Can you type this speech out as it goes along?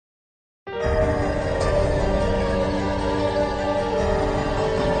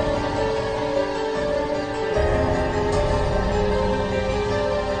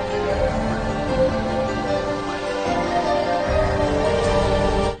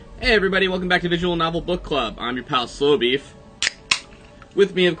Hey everybody, welcome back to Visual Novel Book Club. I'm your pal Slow Beef.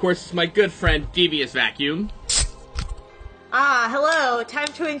 With me, of course, is my good friend Devious Vacuum. Ah, hello. Time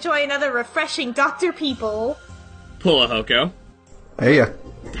to enjoy another refreshing Dr. People. Pulahoko. Hey,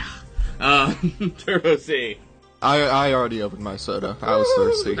 Turbo C. I already opened my soda. I was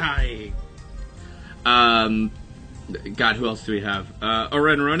thirsty. Hi. God, who else do we have?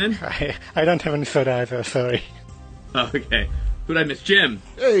 Oren Ronan? I don't have any soda either, sorry. Oh, okay. Who'd I miss? Jim.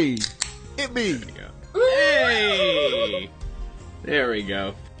 Hey, hit me. There we go. Hey! There we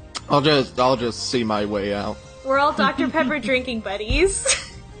go. I'll just see my way out. We're all Dr. Pepper drinking buddies.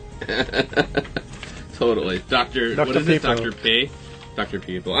 Totally. What is it? People. Dr. P? Dr.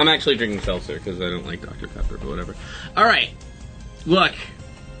 People. I'm actually drinking seltzer because I don't like Dr. Pepper, but whatever. Alright. Look.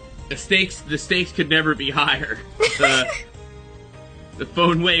 The stakes could never be higher. The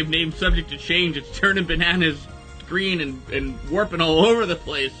phone wave named subject to change. It's turning bananas green and warping all over the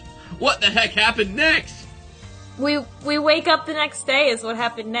place. What the heck happened next? We wake up the next day is what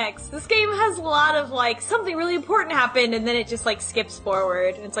happened next. This game has a lot of, something really important happened, and then it just, skips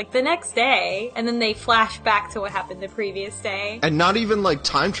forward. And it's the next day, and then they flash back to what happened the previous day. And not even,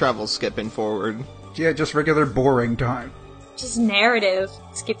 time travel skipping forward. yeah, just regular boring time. Just narrative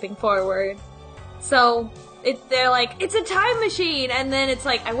skipping forward. So, they're like, it's a time machine! And then it's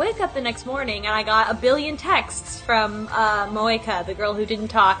I wake up the next morning, and I got a billion texts from, Moeka, the girl who didn't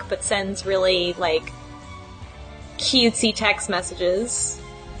talk, but sends really, cutesy text messages.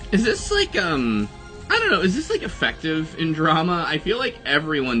 Is this I don't know, is this effective in drama? I feel like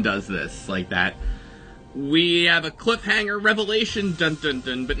everyone does this like that. We have a cliffhanger revelation, dun dun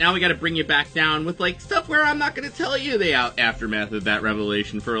dun, but now we gotta bring you back down with stuff where I'm not gonna tell you the aftermath of that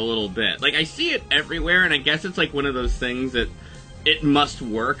revelation for a little bit. I see it everywhere, and I guess it's one of those things that it must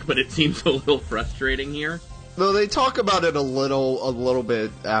work, but it seems a little frustrating here. Though they talk about it a little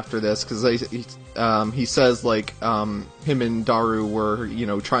bit after this, because he says him and Daru were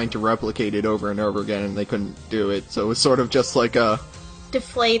trying to replicate it over and over again, and they couldn't do it. So it's sort of just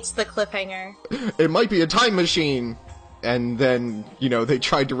Deflates the cliffhanger. It might be a time machine, and then they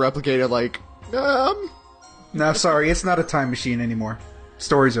tried to replicate it No, sorry, it's not a time machine anymore.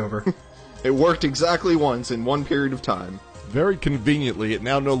 Story's over. It worked exactly once in one period of time. Very conveniently, it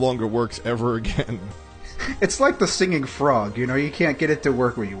now no longer works ever again. It's like the singing frog, you can't get it to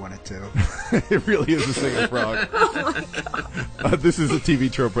work when you want it to. It really is a singing frog. Oh my god. This is a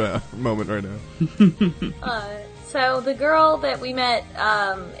TV trope moment right now. So the girl that we met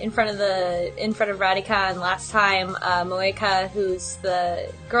in front of Radican last time, Moeka, who's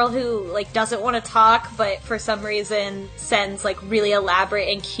the girl who doesn't want to talk, but for some reason sends really elaborate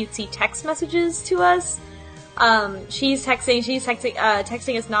and cutesy text messages to us. She's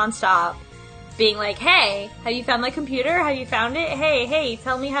texting us nonstop, being hey, have you found my computer? Have you found it? Hey,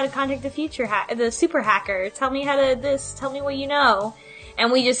 tell me how to contact the super hacker. Tell me how to this. Tell me what you know.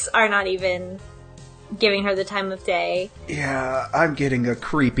 And we just are not even giving her the time of day. Yeah, I'm getting a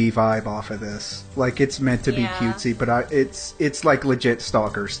creepy vibe off of this. It's meant to be cutesy, but it's legit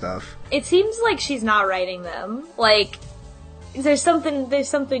stalker stuff. It seems like she's not writing them. There's something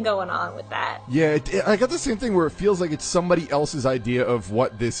going on with that. Yeah, I got the same thing where it feels like it's somebody else's idea of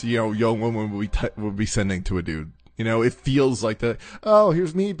what this young woman would be sending to a dude. It feels like that. Oh,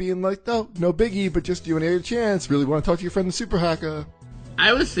 here's me being no biggie, but just you and a chance. Really want to talk to your friend the super hacker.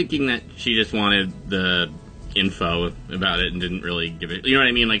 I was thinking that she just wanted the info about it and didn't really give it. You know what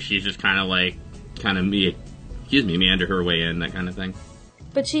I mean? She's just meander her way in, that kind of thing.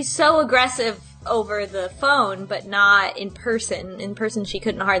 But she's so aggressive over the phone, but not in person. In person, she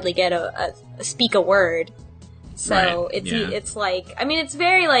couldn't hardly get speak a word. So right. it's it's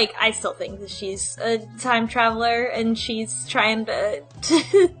very I still think that she's a time traveler and she's trying to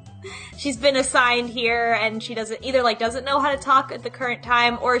she's been assigned here and she doesn't know how to talk at the current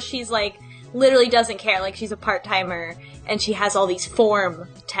time, or she's literally doesn't care. She's a part-timer and she has all these form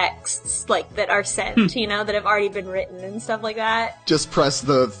texts that are sent, that have already been written and stuff like that. Just press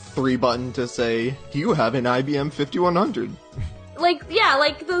the 3 button to say, you have an IBM 5100.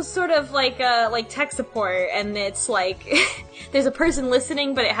 Those sort of tech support, and it's there's a person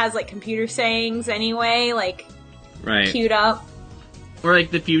listening, but it has computer sayings anyway, right, queued up. Or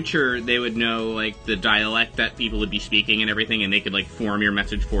the future, they would know the dialect that people would be speaking and everything, and they could form your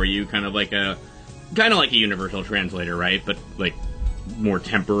message for you, kind of like a universal translator, right? But more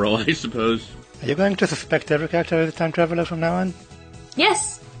temporal, I suppose. Are you going to suspect every character as a time traveler from now on?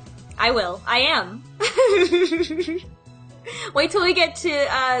 Yes, I will. I am. Wait till we get to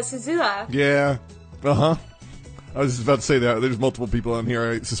Suzuha. Yeah. Uh-huh. I was just about to say that. There's multiple people on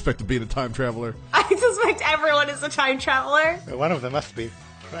here I suspect of being a time traveler. I suspect everyone is a time traveler. One of them must be.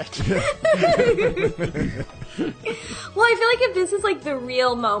 Right. Well, I feel like if this is like the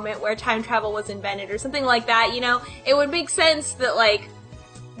real moment where time travel was invented or something like that, you know, it would make sense that like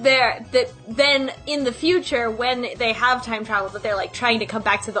then in the future when they have time travel that they're like trying to come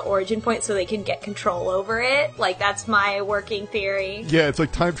back to the origin point so they can get control over it. Like that's my working theory. Yeah, it's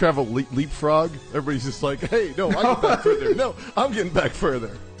like time travel leapfrog. Everybody's just like, hey, no, I get back further. No, I'm getting back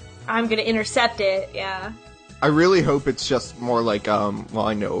further. I'm gonna intercept it, yeah. I really hope it's just more like, well,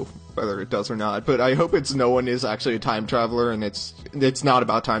 I know whether it does or not, but I hope it's no one is actually a time traveler and it's not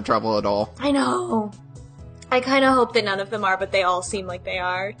about time travel at all. I know. I kind of hope that none of them are, but they all seem like they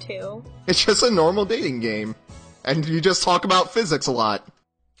are, too. It's just a normal dating game. And you just talk about physics a lot.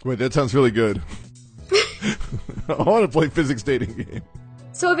 Wait, that sounds really good. I want to play physics dating game.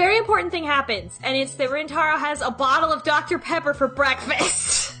 So a very important thing happens, and it's that Rintaro has a bottle of Dr. Pepper for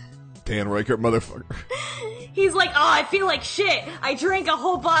breakfast. Dan Reichert, motherfucker. He's like, oh, I feel like shit. I drank a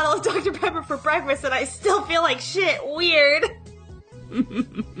whole bottle of Dr. Pepper for breakfast, and I still feel like shit. Weird.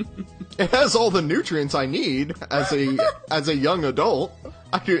 It has all the nutrients I need as a young adult.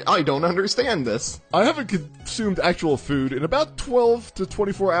 I don't understand this. I haven't consumed actual food in about 12 to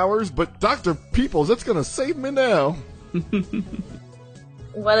 24 hours, but Dr. Peoples, that's gonna save me now.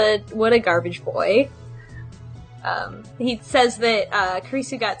 What a garbage boy. He says that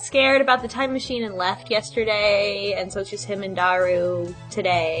Kurisu got scared about the time machine and left yesterday, and so it's just him and Daru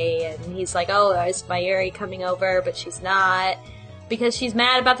today, and he's like, oh, is Mayuri coming over, but she's not. Because she's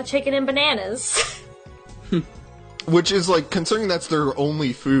mad about the chicken and bananas. Which is, like, considering that's their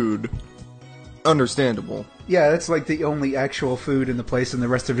only food, understandable. Yeah, that's like the only actual food in the place, and the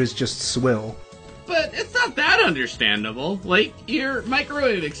rest of it is just swill. But it's not that understandable. Like, your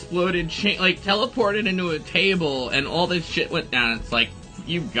microwave exploded, teleported into a table, and all this shit went down. It's like,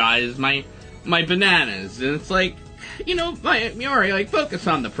 you guys, my bananas. And it's like, you know, Mayuri, like, focus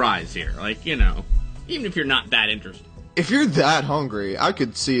on the prize here. Like, you know, even if you're not that interested. If you're that hungry, I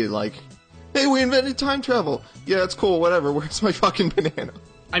could see, like, hey, we invented time travel. Yeah, it's cool, whatever. Where's my fucking banana?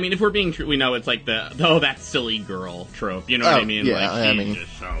 I mean, if we're being true, we know it's like that silly girl trope. You know what I mean? Yeah, like, I mean,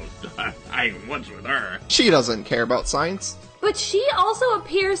 just so, what's with her? She doesn't care about science. But she also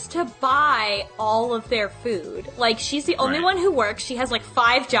appears to buy all of their food. Like, she's the only Right. one who works. She has, like,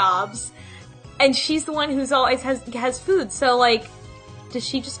 5 jobs. And she's the one who's always has food. So, like, does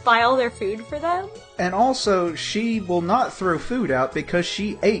she just buy all their food for them? And also, she will not throw food out because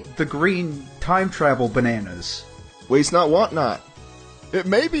she ate the green time travel bananas. Waste not, want not. It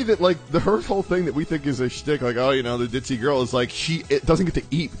may be that, like, her whole thing that we think is a shtick, like, oh, you know, the ditzy girl is like, it doesn't get to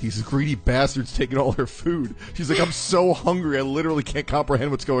eat. These greedy bastards taking all her food. She's like, I'm so hungry, I literally can't comprehend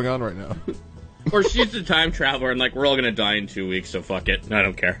what's going on right now. Or she's a time traveler and, like, we're all gonna die in 2 weeks, so fuck it. I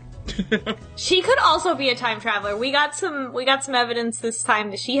don't care. She could also be a time traveler. We got some evidence this time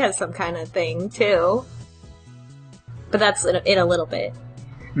that she has some kind of thing, too. But that's in a little bit.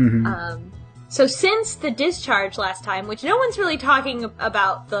 Mm-hmm. So since the discharge last time, which no one's really talking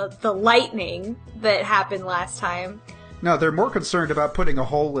about the lightning that happened last time. No, they're more concerned about putting a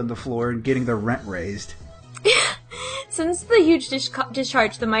hole in the floor and getting the rent raised. Since the huge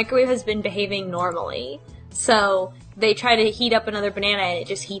discharge, the microwave has been behaving normally. So they try to heat up another banana and it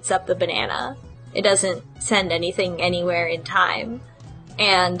just heats up the banana. It doesn't send anything anywhere in time.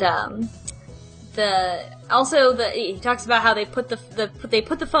 And he talks about how they put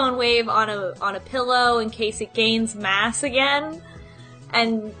the phone wave on a pillow in case it gains mass again.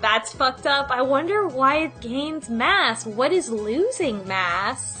 And that's fucked up. I wonder why it gains mass. What is losing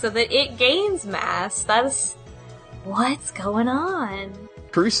mass so that it gains mass? That's what's going on.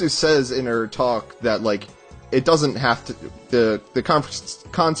 Kurisu says in her talk that, like, it doesn't have to, the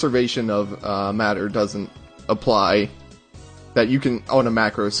conservation of matter doesn't apply, that you can, on a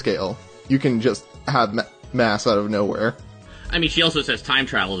macro scale, you can just have mass out of nowhere. I mean, she also says time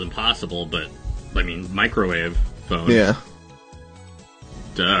travel is impossible, but, I mean, microwave phone. Yeah.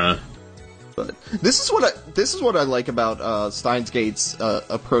 Duh. But this is what I like about Steins Gate's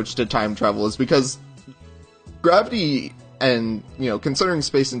approach to time travel, is because gravity and, you know, considering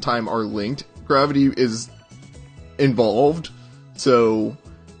space and time are linked, gravity is involved, so,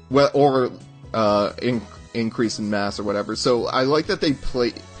 increase in mass or whatever. So I like that they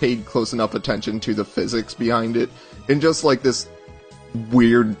paid close enough attention to the physics behind it, in just like this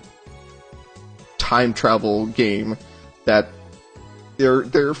weird time travel game that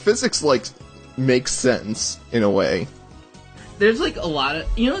their physics, like, makes sense in a way. There's, like, a lot of...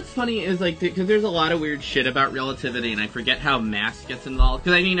 You know what's funny is, like, because there's a lot of weird shit about relativity, and I forget how mass gets involved.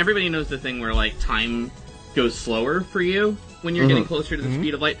 Because, I mean, everybody knows the thing where, like, time goes slower for you when you're getting closer to the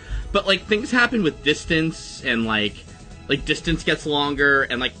speed of light. But, like, things happen with distance and, like, like distance gets longer,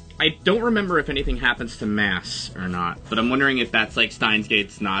 and like I don't remember if anything happens to mass or not, but I'm wondering if that's like Steins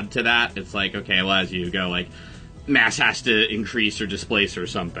Gate's nod to that. It's like, okay, well, as you go, like mass has to increase or displace or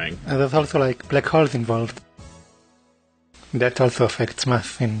something. And there's also like black holes involved. That also affects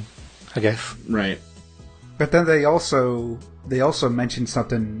mass I guess. Right. But then they also mentioned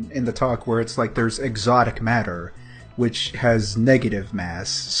something in the talk where it's like there's exotic matter, which has negative mass.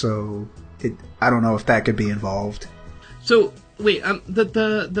 So I don't know if that could be involved. So wait,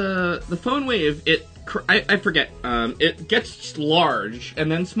 the phone wave, I forget. It gets large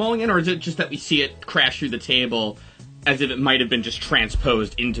and then small again, or is it just that we see it crash through the table as if it might have been just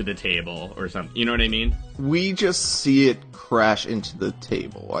transposed into the table or something? You know what I mean? We just see it crash into the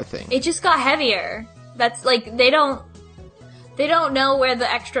table, I think. It just got heavier. That's like they don't know where the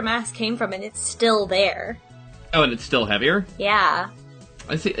extra mass came from, and it's still there. Oh, and it's still heavier? Yeah.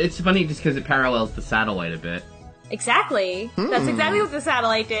 I see. It's funny just because it parallels the satellite a bit. Exactly. That's exactly what the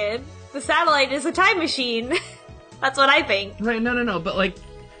satellite did. The satellite is a time machine. That's what I think. Right, no, but like,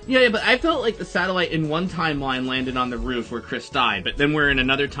 yeah, but I felt like the satellite in one timeline landed on the roof where Chris died, but then we're in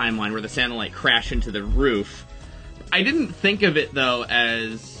another timeline where the satellite crashed into the roof. I didn't think of it, though,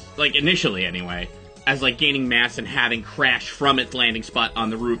 as, like, initially anyway, as, like, gaining mass and having crash from its landing spot on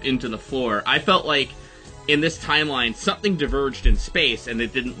the roof into the floor. I felt like, in this timeline, something diverged in space and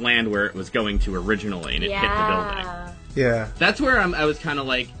it didn't land where it was going to originally, and it hit the building. Yeah. That's where I was kind of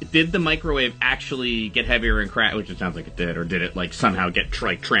like, did the microwave actually get heavier and crash, which it sounds like it did, or did it, like, somehow get,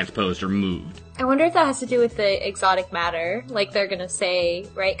 transposed or moved? I wonder if that has to do with the exotic matter, like they're gonna say,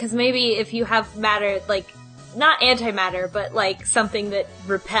 right? Because maybe if you have matter, like, not antimatter, but, like, something that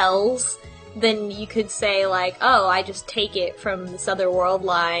repels, then you could say, like, oh, I just take it from this other world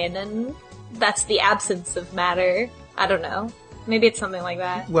line, and that's the absence of matter. I don't know. Maybe it's something like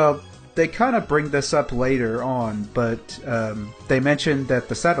that. Well, they kind of bring this up later on, but they mentioned that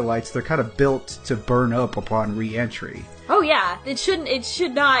the satellites, they're kind of built to burn up upon re-entry. Oh, yeah. It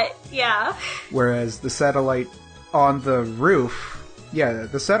should not, yeah. Whereas the satellite on the roof,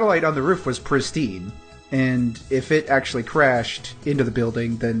 the satellite on the roof was pristine. And if it actually crashed into the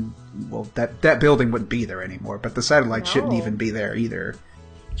building, then, well, that building wouldn't be there anymore. But the satellite shouldn't even be there either.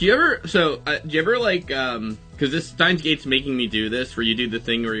 Do you ever, like, because this Steins Gate's making me do this, where you do the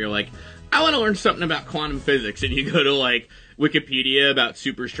thing where you're like, I want to learn something about quantum physics, and you go to, like, Wikipedia about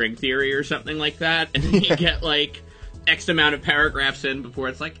super string theory or something like that, and then you get, like, X amount of paragraphs in before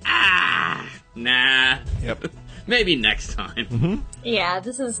it's like, nah. Yep. Maybe next time. Mm-hmm. Yeah,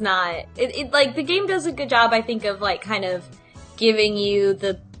 this is not... It like, the game does a good job, I think, of, like, kind of giving you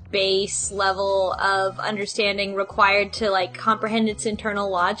the base level of understanding required to, like, comprehend its internal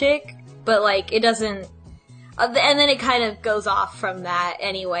logic, but, like, it doesn't... and then it kind of goes off from that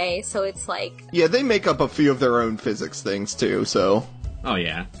anyway, so it's like... Yeah, they make up a few of their own physics things, too, so... Oh,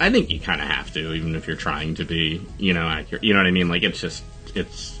 yeah. I think you kind of have to, even if you're trying to be, accurate. You know what I mean? Like, it's just...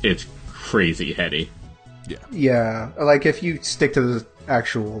 It's crazy heady. Yeah, like if you stick to the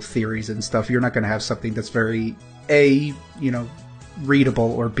actual theories and stuff, you're not going to have something that's very, A,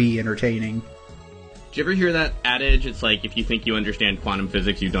 readable, or B, entertaining. Did you ever hear that adage? It's like, if you think you understand quantum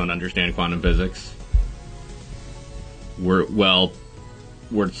physics, you don't understand quantum physics. Words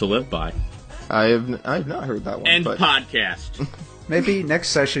to live by. I have not heard that one. End podcast. Maybe next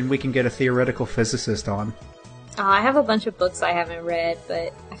session we can get a theoretical physicist on. Oh, I have a bunch of books I haven't read,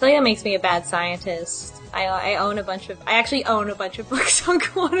 but I feel like that makes me a bad scientist. I actually own a bunch of books on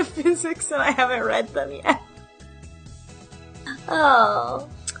quantum physics, and I haven't read them yet. Oh,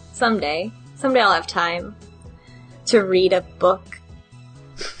 someday I'll have time to read a book.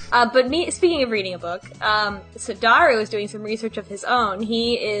 But speaking of reading a book, so Daru is doing some research of his own.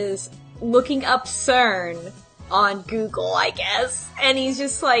 He is looking up CERN on Google, I guess, and he's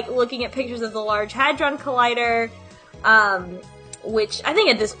just, like, looking at pictures of the Large Hadron Collider, which I think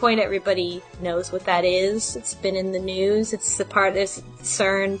at this point everybody knows what that is. It's been in the news. It's the part of this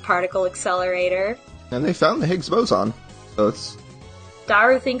CERN particle accelerator. And they found the Higgs boson, so it's...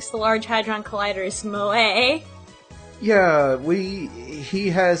 Daru thinks the Large Hadron Collider is Moe. Yeah, he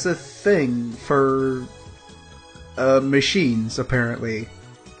has a thing for machines, apparently.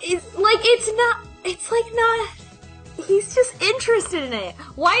 He's just interested in it.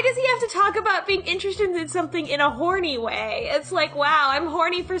 Why does he have to talk about being interested in something in a horny way? It's like, wow, I'm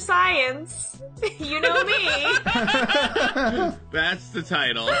horny for science. You know me. That's the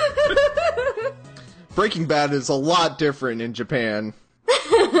title. Breaking Bad is a lot different in Japan.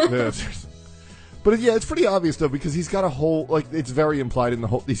 But yeah, it's pretty obvious though, because he's got a whole, like, it's very implied in the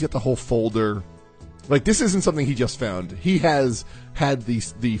whole, he's got the whole folder. Like, this isn't something he just found. He has had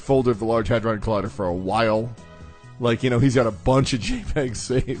the folder of the Large Hadron Collider for a while. Like, he's got a bunch of JPEGs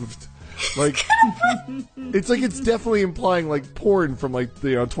saved. Like, it's definitely implying, like, porn from, like,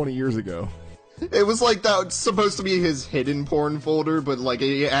 20 years ago. It was like that was supposed to be his hidden porn folder, but like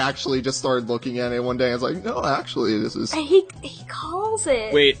he actually just started looking at it one day and was like, no, actually, this is... He calls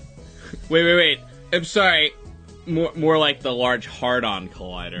it. Wait. I'm sorry. More like the Large Hard-On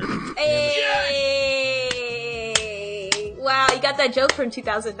Collider. Hey! Wow, you got that joke from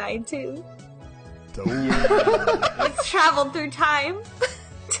 2009, too. It's traveled through time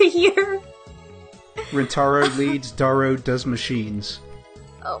to here. Rintaro leads, Daru does machines.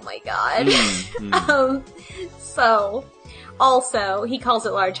 Oh my god. So, also, he calls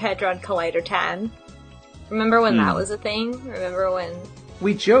it Large Hadron Collider Tan. Remember when that was a thing? Remember when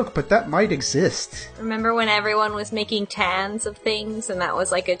We joke, but that might exist. Remember when everyone was making tans of things and that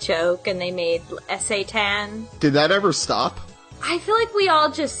was like a joke and they made SA tan? Did that ever stop? I feel like we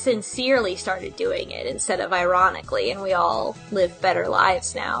all just sincerely started doing it instead of ironically, and we all live better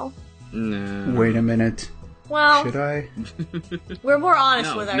lives now. No. Wait a minute. Well, Should I? we're more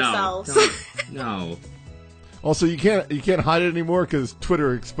honest with ourselves. No. Also, you can't hide it anymore because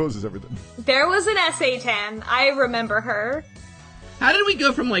Twitter exposes everything. There was an SA tan. I remember her. How did we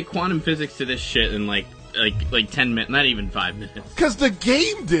go from like quantum physics to this shit in like 10 minutes? Not even 5 minutes. Because the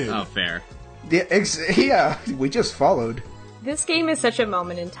game did. Oh, fair. Yeah, we just followed. This game is such a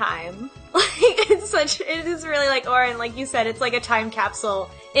moment in time. It is really like, Oren, like you said, it's like a time capsule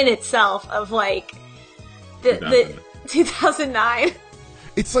in itself of like the 2009.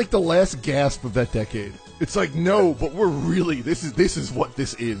 It's like the last gasp of that decade. It's like, no, but we're really, this is what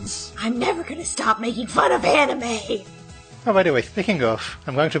this is. I'm never gonna stop making fun of anime. Oh, by the way, speaking of,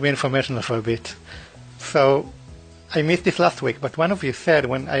 I'm going to be informational for a bit. So, I missed this last week, but one of you said,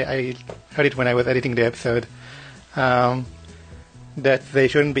 when I heard it when I was editing the episode, that they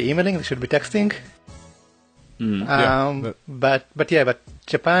shouldn't be emailing, they should be texting. But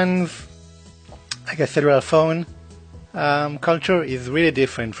Japan's, I guess, cellular phone culture is really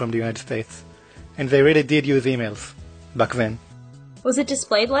different from the United States. And they really did use emails back then. Was it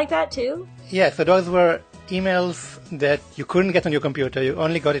displayed like that too? Yeah, so those were emails that you couldn't get on your computer, you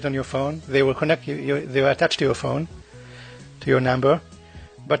only got it on your phone. They were they were attached to your phone, to your number,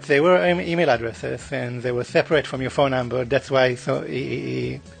 but they were email addresses and they were separate from your phone number. That's why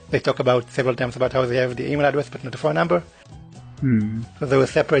they talk about several times about how they have the email address but not the phone number. So they were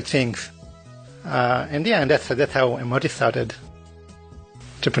separate things. And that's how emoji started.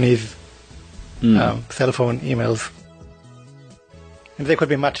 Japanese cell phone emails. And they could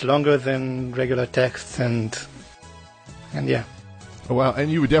be much longer than regular texts, and yeah. Oh, wow, and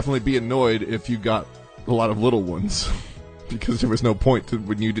you would definitely be annoyed if you got a lot of little ones, because there was no point to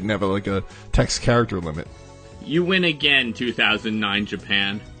when you didn't have a text character limit. You win again, 2009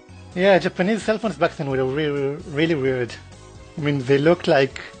 Japan. Yeah, Japanese cell phones back then were really, really weird. I mean, they looked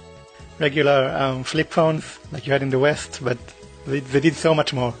like regular flip phones, like you had in the West, but they did so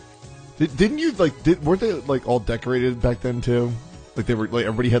much more. Didn't you, weren't they, all decorated back then, too? Like, they were,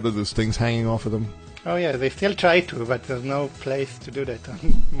 everybody had those things hanging off of them? Oh, yeah, they still try to, but there's no place to do that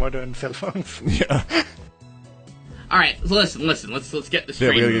on modern cell phones. Yeah. Alright, so listen, let's get this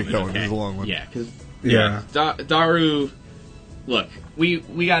straight. Yeah, we gotta get moving, going, okay? this is a long one. Yeah, because... Yeah. Daru... Look,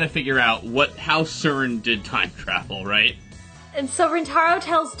 we gotta figure out how CERN did time travel, right? And so Rintaro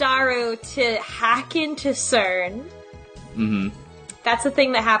tells Daru to hack into CERN. Mm-hmm. That's the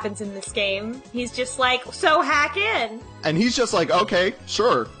thing that happens in this game. He's just like, so hack in. And he's just like, okay,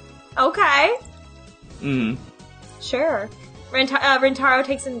 sure. Okay. Mm-hmm. Sure. Rintaro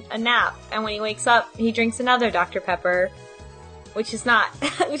takes a nap, and when he wakes up, he drinks another Dr. Pepper, which is not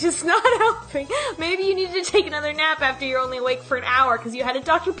helping. Maybe you needed to take another nap after you're only awake for an hour because you had a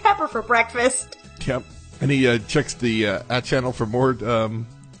Dr. Pepper for breakfast. Yep. And he checks the at channel for more John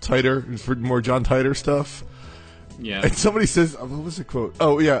Titor stuff. Yeah. And somebody says, what was the quote?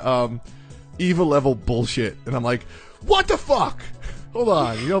 Oh, yeah, Eva level bullshit. And I'm like, what the fuck? Hold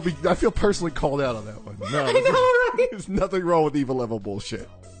on. I feel personally called out on that one. No, I know, right? There's nothing wrong with Eva level bullshit.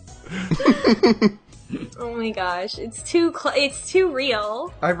 Oh my gosh, it's too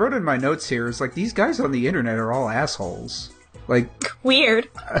real. I wrote in my notes here, it's like, these guys on the internet are all assholes. Like... Weird.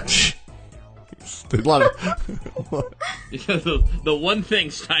 There's a lot of... the one thing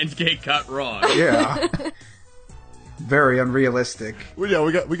Steins Gate got wrong. Yeah. Very unrealistic. Well, yeah,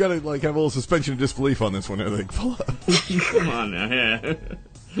 we gotta have a little suspension of disbelief on this one, I think. Come on now, yeah.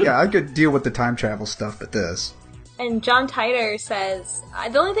 Yeah, I could deal with the time travel stuff, but this. And John Titor says,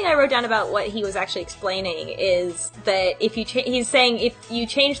 the only thing I wrote down about what he was actually explaining is that he's saying if you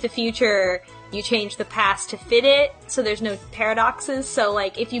change the future you change the past to fit it, so there's no paradoxes. So,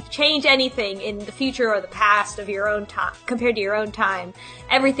 like, if you change anything in the future or the past of your own time, compared to your own time,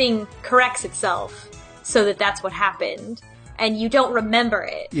 everything corrects itself so that that's what happened, and you don't remember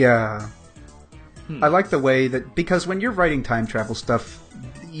it. Yeah. I like the way that, because when you're writing time travel stuff,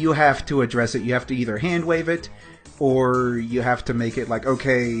 you have to address it. You have to either hand wave it, or you have to make it like,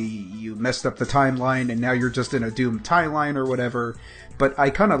 okay, you messed up the timeline and now you're just in a doomed timeline or whatever. But I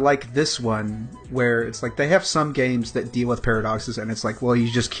kind of like this one where it's like they have some games that deal with paradoxes and it's like, well, you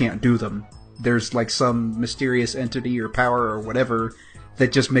just can't do them. There's like some mysterious entity or power or whatever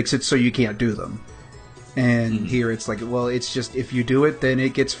that just makes it so you can't do them. And here it's like, well, it's just, if you do it, then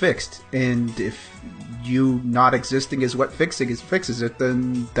it gets fixed. And if you not existing is what fixes it,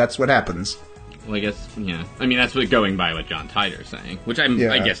 then that's what happens. Well, I guess, yeah. I mean, that's what going by what John Titor's saying, which I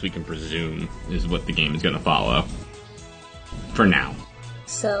guess we can presume is what the game is going to follow. For now.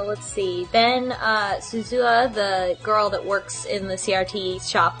 So, let's see. Then, Suzua, the girl that works in the CRT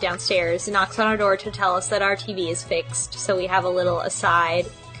shop downstairs, knocks on our door to tell us that our TV is fixed, so we have a little aside.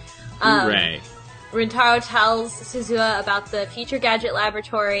 Hooray. Rintaro tells Suzua about the Future Gadget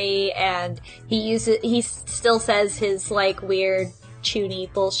Laboratory, and he still says his, like, weird,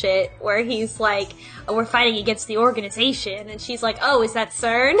 chuny bullshit, where he's like, oh, we're fighting against the organization, and she's like, oh, is that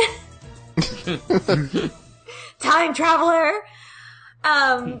CERN? Time traveler!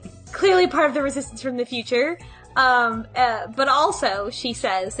 Clearly part of the resistance from the future. But also, she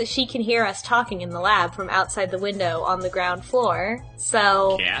says that she can hear us talking in the lab from outside the window on the ground floor,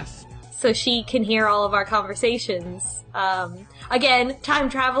 so... Yes. So she can hear all of our conversations. Again, time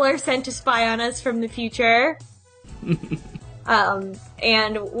traveler sent to spy on us from the future.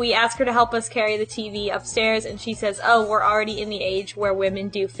 And we ask her to help us carry the TV upstairs, and she says, oh, we're already in the age where women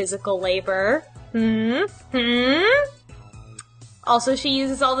do physical labor. Also, she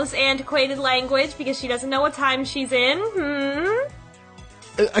uses all this antiquated language because she doesn't know what time she's in.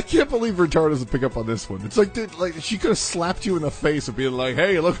 I can't believe Rintaro doesn't pick up on this one. It's like, dude, like she could have slapped you in the face and being like,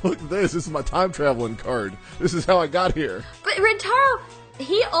 hey, look at this. This is my time traveling card. This is how I got here. But Rintaro,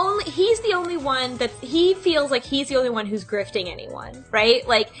 he's the only one that he feels like he's the only one who's grifting anyone, right?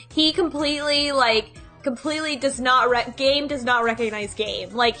 Like, he completely does not, game does not recognize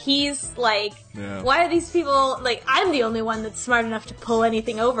game. Like, he's like, why are these people, like, I'm the only one that's smart enough to pull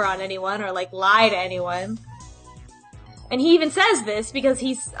anything over on anyone or, like, lie to anyone. And he even says this because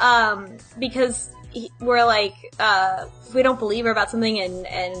we're like, we don't believe her about something,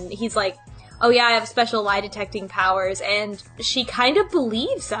 and he's like, oh yeah, I have special lie detecting powers, and she kind of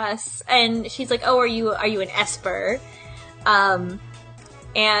believes us, and she's like, oh, are you an Esper? And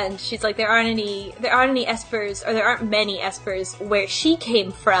she's like, there aren't any Espers, or there aren't many Espers where she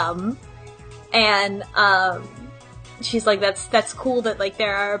came from, and, she's like, that's cool that, like,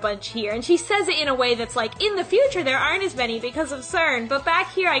 there are a bunch here. And she says it in a way that's like, in the future there aren't as many because of CERN, but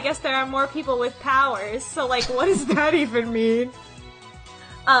back here I guess there are more people with powers. So, like, what does that even mean?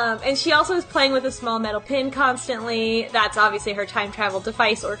 And she also is playing with a small metal pin constantly. That's obviously her time travel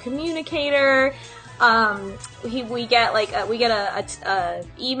device or communicator. We get a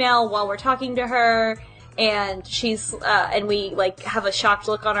email while we're talking to her. And she's, and we, like, have a shocked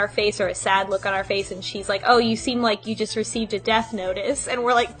look on our face or a sad look on our face, and she's like, oh, you seem like you just received a death notice. And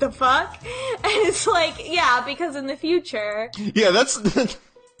we're like, the fuck? And it's like, yeah, because in the future... Yeah, that's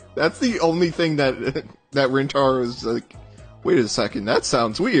the only thing that Rintaro is like, wait a second, that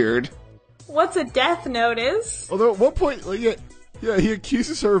sounds weird. What's a death notice? Although at one point, like, yeah, he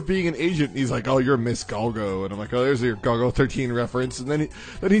accuses her of being an agent, and he's like, oh, you're Miss Golgo, and I'm like, oh, there's your Golgo 13 reference, and then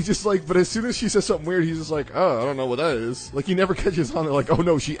he's just like, but as soon as she says something weird, he's just like, oh, I don't know what that is. Like, he never catches on, like, oh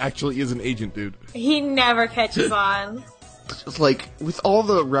no, she actually is an agent, dude. He never catches on. Like, with all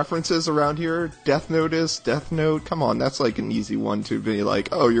the references around here, Death Notice, Death Note, come on, that's like an easy one to be like,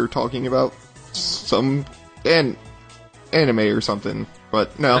 oh, you're talking about some anime or something,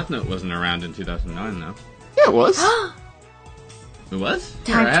 but no. Death Note wasn't around in 2009, though. Yeah, it was. It was?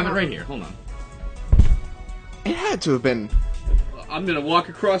 Here, I have it right here. Hold on. It had to have been. I'm gonna walk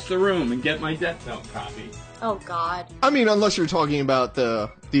across the room and get my Death Note copy. Oh, God. I mean, unless you're talking about the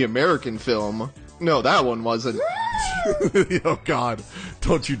American film. No, that one wasn't. Oh, God.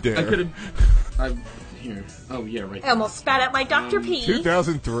 Don't you dare. I could have... Here. Oh, yeah, right. I almost spat at my Dr. P.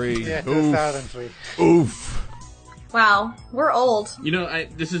 2003. Yeah, Oof. 2003. Oof. Wow, we're old. You know,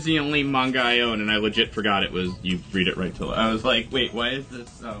 this is the only manga I own, and I legit forgot it was you read it right till... I was like, wait, why is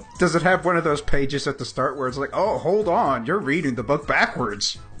this... Oh. Does it have one of those pages at the start where it's like, oh, hold on, you're reading the book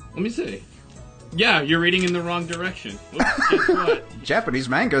backwards? Let me see. Yeah, you're reading in the wrong direction. Oops, guess what? Japanese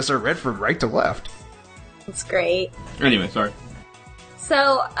mangas are read from right to left. It's great. Anyway, sorry.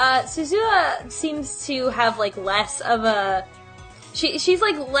 So, Suzuha seems to have, like, less of a... She's,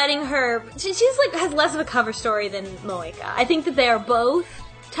 like, letting her... She's, like, has less of a cover story than Moeka. I think that they are both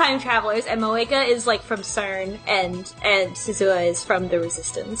time travelers, and Moeka is, like, from CERN, and Suzuha is from the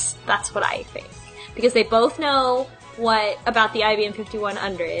Resistance. That's what I think. Because they both know about the IBM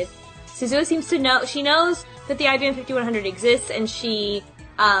 5100. Suzuha seems to know... She knows that the IBM 5100 exists, and she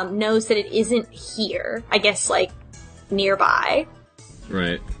knows that it isn't here. I guess, like, nearby.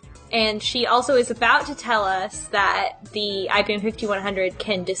 Right. And she also is about to tell us that the IBM 5100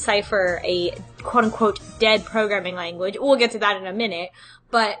 can decipher a quote-unquote dead programming language. We'll get to that in a minute.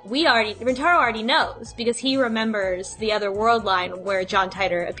 But Rintaro already knows, because he remembers the other world line where John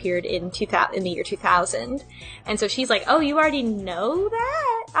Titor appeared in the year 2000. And so she's like, oh, you already know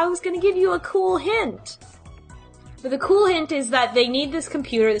that? I was gonna give you a cool hint. But the cool hint is that they need this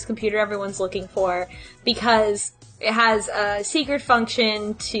computer everyone's looking for, because it has a secret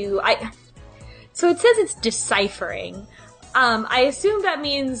function so it says it's deciphering. I assume that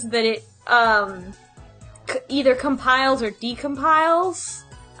means that it, either compiles or decompiles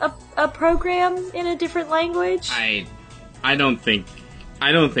a program in a different language. I don't think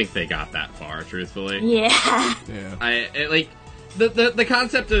they got that far, truthfully. Yeah. The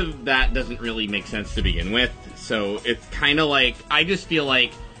concept of that doesn't really make sense to begin with, so it's kind of like, I just feel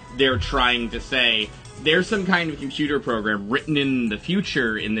like they're trying to say, there's some kind of computer program written in the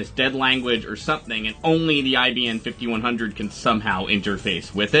future in this dead language or something, and only the IBM 5100 can somehow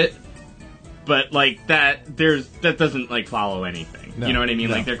interface with it. But, like, that doesn't, like, follow anything. No, you know what I mean?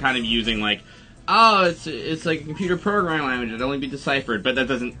 no. Like, they're kind of using, like, oh, it's like a computer programming language, it'll only be deciphered, but that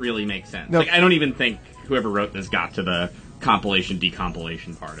doesn't really make sense. No. Like, I don't even think whoever wrote this got to the compilation,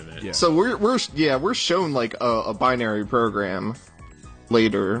 decompilation part of it. Yeah. So we're shown like a binary program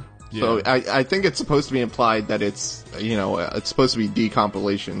later. Yeah. So I think it's supposed to be implied that it's it's supposed to be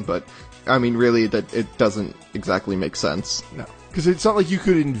decompilation, but I mean really that it doesn't exactly make sense. No, because it's not like you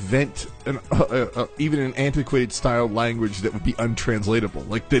could invent even an antiquated style language that would be untranslatable.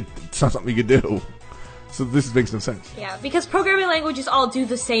 Like it's not something you could do. So this makes no sense. Yeah, because programming languages all do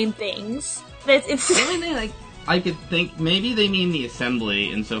the same things. It's The only thing, like, I could think, maybe they mean the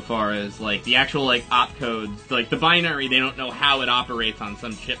assembly insofar as, like, the actual, like, opcodes, like, the binary, they don't know how it operates on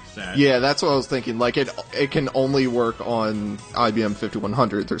some chipset. Yeah, that's what I was thinking. Like it can only work on IBM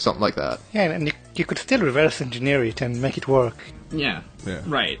 5100s or something like that. Yeah, and you could still reverse engineer it and make it work. Yeah. Yeah.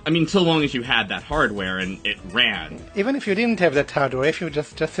 Right. I mean, so long as you had that hardware and it ran. Even if you didn't have that hardware, if you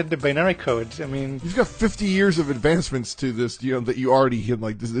just said the binary code, I mean... You've got 50 years of advancements to this, that you already hit,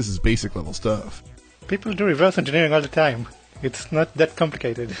 like, this is basic level stuff. People do reverse engineering all the time. It's not that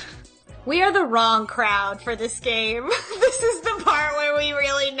complicated. We are the wrong crowd for this game. This is the part where we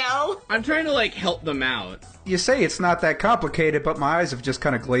really know. I'm trying to, like, help them out. You say it's not that complicated, but my eyes have just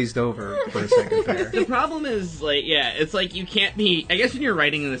kind of glazed over for a second there. The problem is, like, yeah, it's like you can't be... I guess when you're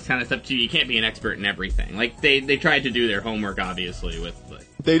writing this kind of stuff, too, you can't be an expert in everything. Like, they tried to do their homework, obviously, with, like...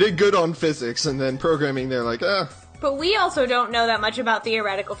 They did good on physics, and then programming, they're like, But we also don't know that much about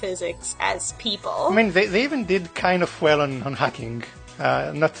theoretical physics as people. I mean, they even did kind of well on hacking.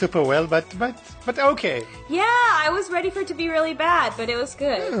 Not super well, but okay. Yeah, I was ready for it to be really bad, but it was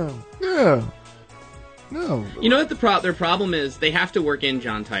good. Yeah. No. You know what their problem is? They have to work in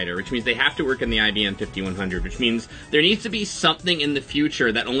John Titor, which means they have to work in the IBM 5100, which means there needs to be something in the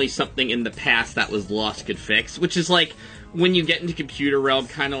future that only something in the past that was lost could fix, which is like, when you get into computer realm,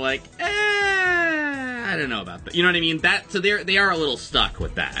 kind of like, I don't know about that. You know what I mean? So they are a little stuck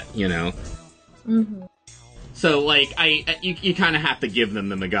with that, you know? Mm-hmm. So, like, you kind of have to give them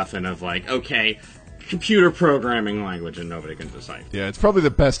the MacGuffin of, like, okay, computer programming language and nobody can decipher. Yeah, it's probably the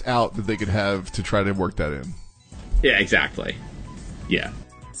best out that they could have to try to work that in. Yeah, exactly. Yeah.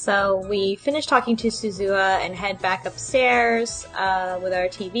 So we finish talking to Suzuha and head back upstairs with our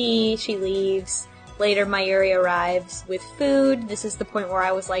TV. She leaves. Later, Mayuri arrives with food. This is the point where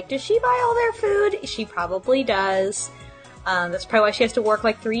I was like, does she buy all their food? She probably does. That's probably why she has to work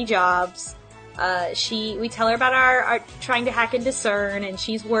like 3 jobs. We tell her about our trying to hack into CERN, and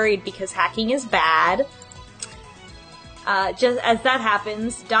she's worried because hacking is bad. Just as that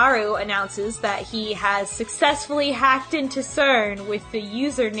happens, Daru announces that he has successfully hacked into CERN with the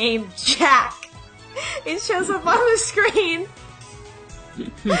username Jack. It shows up on the screen.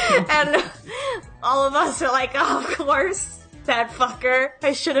 And all of us are like, oh, of course, that fucker.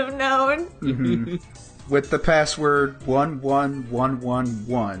 I should have known. Mm-hmm. With the password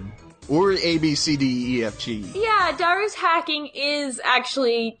 11111. or A, B, C, D, E, F, G. Yeah, Daru's hacking is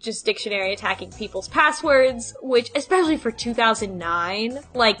actually just dictionary attacking people's passwords, which, especially for 2009,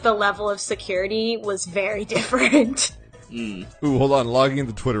 like, the level of security was very different. Ooh, hold on. Logging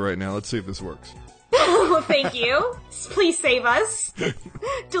into Twitter right now. Let's see if this works. Well, thank you. Please save us.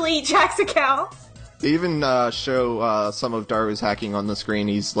 Delete Jack's account. They even show some of Daru's hacking on the screen.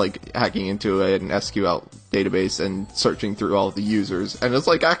 He's like hacking into an SQL database and searching through all of the users, and it's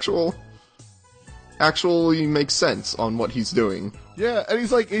like actually makes sense on what he's doing. Yeah, and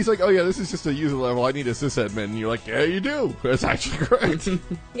he's like, oh yeah, this is just a user level. I need a sysadmin. And you're like, yeah, you do. That's actually correct.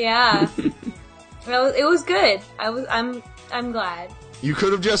 Yeah. Well, it was good. I'm glad. You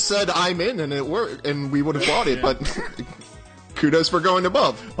could have just said I'm in, and it worked, and we would have bought it. But kudos for going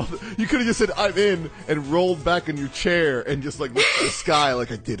above. You could have just said I'm in and rolled back in your chair and just like looked at the sky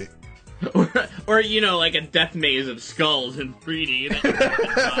like I did it. Or like a death maze of skulls in 3D.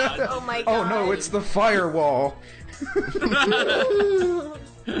 Oh my god. Oh no, it's the firewall.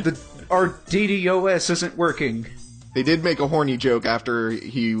 Our DDoS isn't working. They did make a horny joke after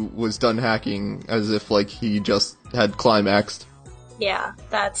he was done hacking, as if like he just had climaxed. Yeah,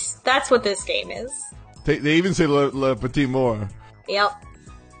 that's what this game is. They even say le petit mort. Yep.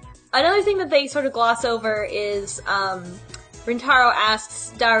 Another thing that they sort of gloss over is Rintaro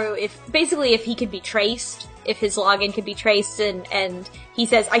asks Daru if he could be traced, if his login could be traced, and he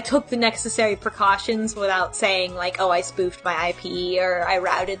says, I took the necessary precautions without saying, like, oh, I spoofed my IP, or I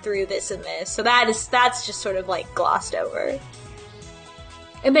routed through this and this. So that's just sort of, like, glossed over.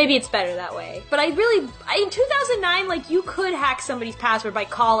 And maybe it's better that way. But in 2009, like, you could hack somebody's password by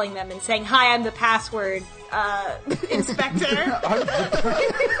calling them and saying, hi, I'm the password, inspector.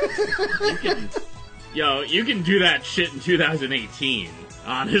 You can do that shit in 2018.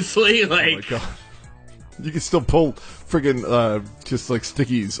 Honestly, like. Oh my god. You can still pull friggin' just like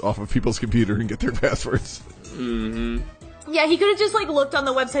stickies off of people's computer and get their passwords. Mm-hmm. Yeah, he could have just, like, looked on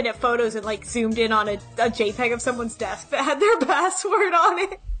the website at photos and, like, zoomed in on a JPEG of someone's desk that had their password on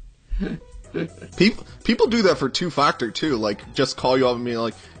it. People do that for two-factor, too. Like, just call you up and be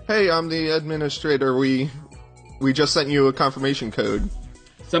like, hey, I'm the administrator. We just sent you a confirmation code.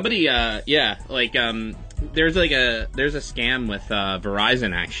 Somebody, there's a scam with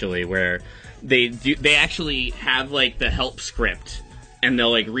Verizon, actually, where they actually have, like, the help script. And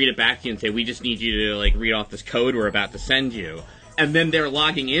they'll, like, read it back to you and say, we just need you to, like, read off this code we're about to send you. And then they're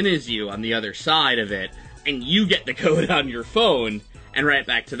logging in as you on the other side of it, and you get the code on your phone and write it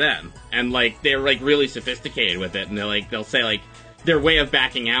back to them. And, like, they're, like, really sophisticated with it, and they'll say, like, their way of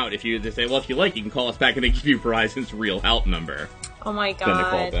backing out, they say, well, if you like, you can call us back, and they give you Verizon's real help number. Oh my god. Then they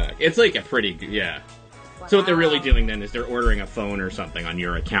call back. It's, like, a pretty, yeah. Wow. So what they're really doing, then, is they're ordering a phone or something on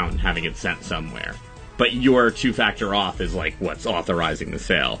your account and having it sent somewhere. But your two-factor auth is, like, what's authorizing the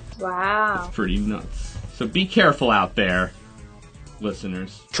sale. Wow. It's pretty nuts. So be careful out there,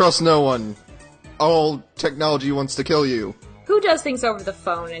 listeners. Trust no one. All technology wants to kill you. Who does things over the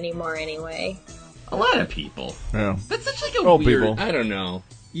phone anymore, anyway? A lot of people. Yeah. That's such, like, a old weird... people. I don't know.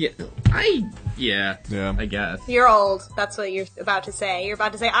 Yeah, I guess. You're old. That's what you're about to say. You're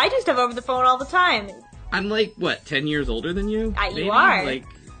about to say, I just have over the phone all the time. I'm, like, what, 10 years older than you? You are. Like...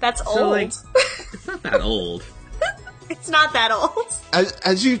 That's so, old. Like, it's not that old. It's not that old.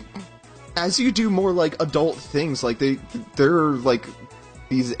 As you do more like adult things, like they're like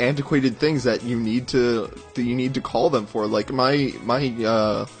these antiquated things that you need to call them for. Like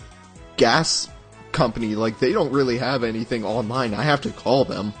my gas company, like they don't really have anything online. I have to call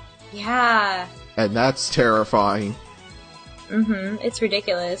them. Yeah. And that's terrifying. Mm-hmm. It's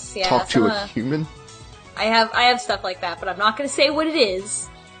ridiculous. Yeah. Talk to a human. I have stuff like that, but I'm not going to say what it is.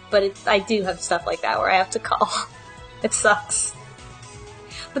 But I do have stuff like that where I have to call. It sucks.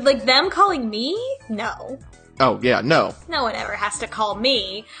 But, like, them calling me? No. Oh, yeah, no. No one ever has to call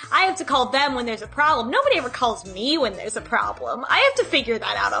me. I have to call them when there's a problem. Nobody ever calls me when there's a problem. I have to figure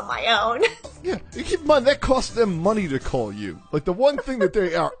that out on my own. Yeah, keep in mind, that costs them money to call you. Like, the one thing that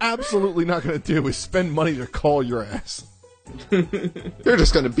they are absolutely not going to do is spend money to call your ass. They're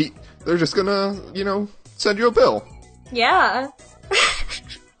just gonna, send you a bill. Yeah.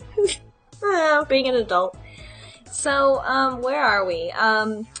 Being an adult. So, where are we?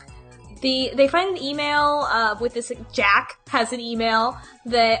 They find an email with this. Jack has an email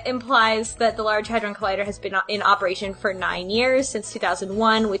that implies that the Large Hadron Collider has been in operation for 9 years, since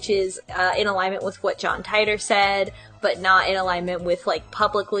 2001, which is in alignment with what John Titor said, but not in alignment with, like,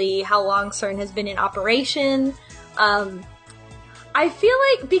 publicly how long CERN has been in operation. I feel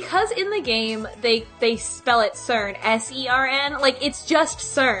like because in the game they spell it CERN, S-E-R-N, like it's just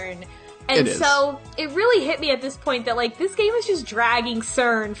CERN. And so it really hit me at this point that like this game is just dragging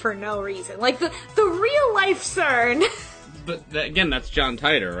CERN for no reason. Like the real life CERN. But again, that's John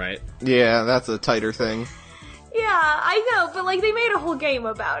Titor, right? Yeah, that's a Titor thing. Yeah, I know, but like they made a whole game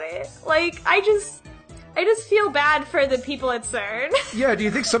about it. Like I just feel bad for the people at CERN. Yeah, do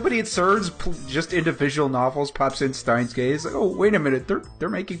you think somebody at CERN's just individual novels pops in Steins Gate? Like, oh, wait a minute, they're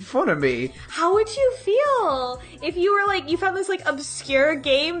making fun of me. How would you feel if you were like, you found this like obscure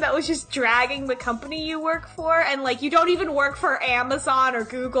game that was just dragging the company you work for, and like you don't even work for Amazon or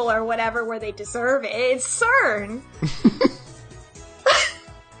Google or whatever where they deserve it? It's CERN.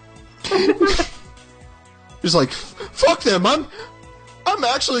 Just like, fuck them, I'm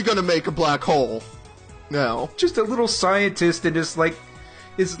actually gonna make a black hole. No. Just a little scientist in his, like,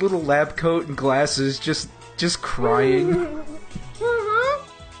 his little lab coat and glasses, just crying.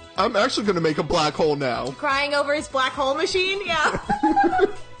 I'm actually gonna make a black hole now. Crying over his black hole machine? Yeah.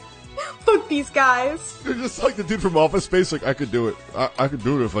 Fuck these guys. You're just like the dude from Office Space, like, I could do it. I could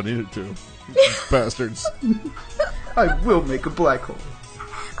do it if I needed to. Bastards. I will make a black hole.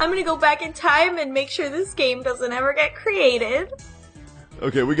 I'm gonna go back in time and make sure this game doesn't ever get created.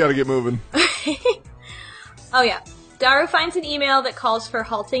 Okay, we gotta get moving. Oh yeah. Daru finds an email that calls for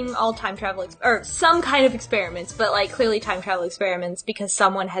halting all time travel, or some kind of experiments, but like clearly time travel experiments because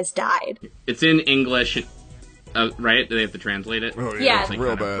someone has died. It's in English, right? Do they have to translate it? Oh, Yeah. It's, like,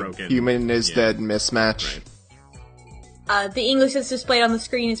 real kind of bad. broken. Human is dead mismatch. Right. The English that's displayed on the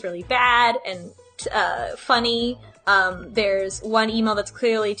screen is really bad and funny. There's one email that's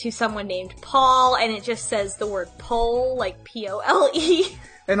clearly to someone named Paul, and it just says the word Pole, like Pole.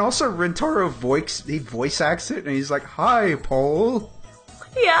 And also, Rentaro voice acts it, and he's like, "Hi, Paul."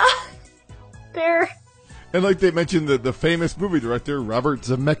 Yeah. There. And like they mentioned, the famous movie director, Robert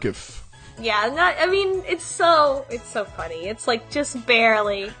Zemeckis. Yeah, it's so funny. It's like just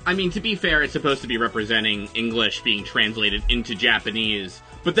barely. I mean, to be fair, it's supposed to be representing English being translated into Japanese,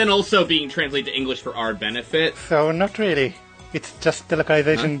 but then also being translated to English for our benefit. So not really. It's just the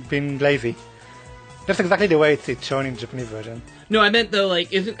localization being lazy. That's exactly the way it's shown in the Japanese version. No, I meant though,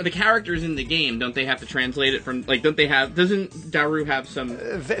 like, isn't the characters in the game? Don't they have to translate it from? Like, doesn't Daru have some?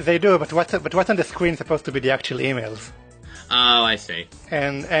 They do, but what's on the screen is supposed to be the actual emails. Oh, I see.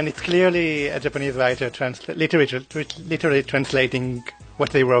 And it's clearly a Japanese writer literally translating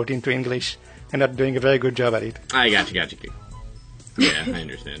what they wrote into English and not doing a very good job at it. I got you. Yeah, I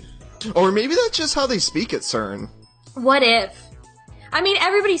understand. Or maybe that's just how they speak at CERN. What if? I mean,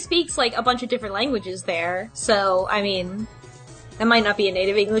 everybody speaks like a bunch of different languages there, so I mean, that might not be a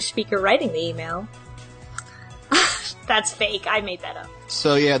native English speaker writing the email. That's fake. I made that up.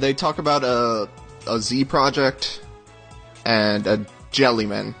 So yeah, they talk about a Z project and a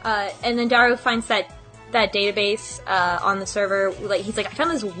Jellyman. And then Daru finds that database on the server. Like, he's like, I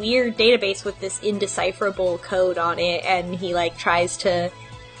found this weird database with this indecipherable code on it, and he like tries to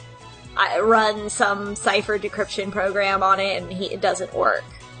run some cipher decryption program on it, and it doesn't work.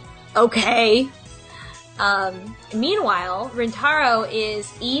 Okay. Meanwhile, Rintaro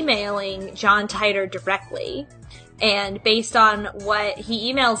is emailing John Titor directly. And based on what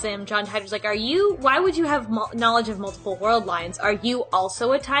he emails him, John Titor's like, why would you have knowledge of multiple world lines? Are you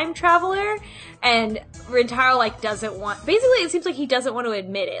also a time traveler? And Rintaro, like, basically it seems like he doesn't want to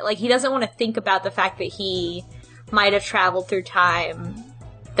admit it. Like, he doesn't want to think about the fact that he might have traveled through time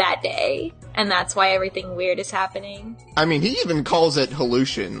that day. And that's why everything weird is happening. I mean, he even calls it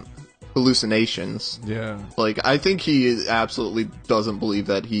hallucinations. Yeah. Like, I think he absolutely doesn't believe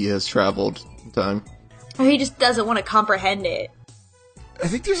that he has traveled in time. Or he just doesn't want to comprehend it. I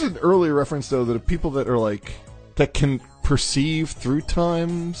think there's an earlier reference, though, that people that are like, that can perceive through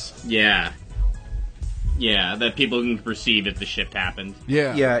times. Yeah. Yeah, that people can perceive if the shift happened.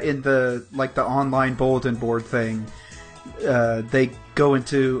 Yeah. Yeah, in the online bulletin board thing, they go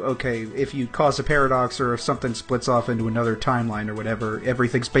into, okay, if you cause a paradox or if something splits off into another timeline or whatever,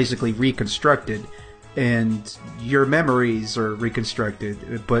 everything's basically reconstructed. And your memories are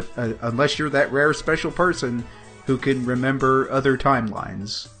reconstructed, but unless you're that rare special person who can remember other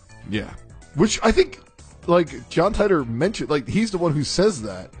timelines. Yeah. Which I think, like, John Titor mentioned, like, he's the one who says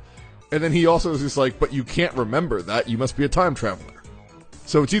that. And then he also is just like, but you can't remember that, you must be a time traveler.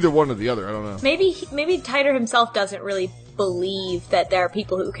 So it's either one or the other, I don't know. Maybe Titor himself doesn't really believe that there are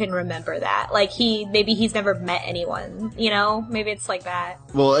people who can remember that. Like, maybe he's never met anyone, you know? Maybe it's like that.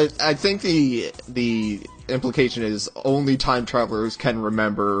 Well, I think the implication is only time travelers can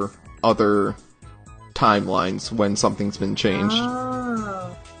remember other timelines when something's been changed.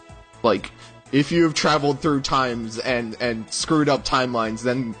 Oh. Like, if you have traveled through times and screwed up timelines,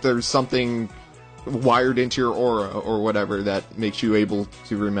 then there's something wired into your aura or whatever that makes you able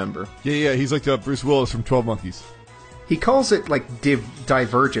to remember. Yeah, he's like Bruce Willis from 12 Monkeys. He calls it, like,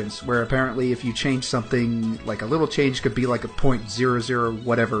 divergence, where apparently if you change something, like, a little change could be like a 0.00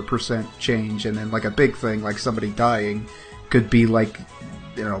 whatever % change, and then, like, a big thing, like somebody dying, could be, like,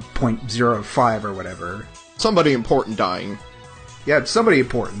 .05 or whatever. Somebody important dying. Yeah, it's somebody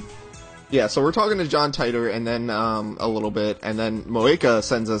important. Yeah, so we're talking to John Titor, and then a little bit, and then Moeka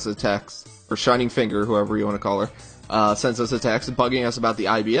sends us a text, or Shining Finger, whoever you want to call her, sends us a text bugging us about the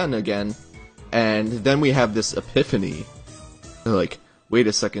IBM again, and then we have this epiphany. They're like, wait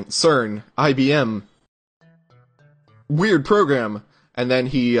a second, CERN, IBM, weird program, and then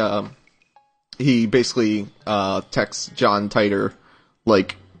he basically texts John Titor,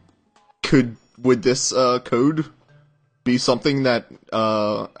 like, would this code be something that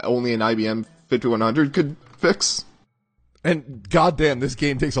only an IBM 5100 could fix? And goddamn, this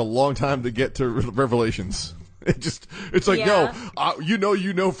game takes a long time to get to Revelations. It's like, Yeah. no,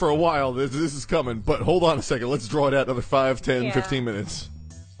 you know for a while this is coming, but hold on a second, let's draw it out another 5, 10, Yeah. 15 minutes.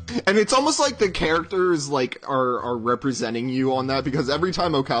 And it's almost like the characters like are representing you on that, because every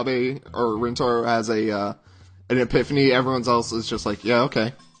time Okabe or Rintaro has an epiphany, everyone else is just like, yeah,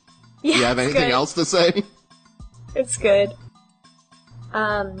 okay. Yeah, You have it's anything good. else to say? It's good.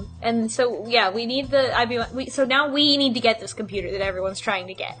 And so, yeah, we need the IBM. So now we need to get this computer that everyone's trying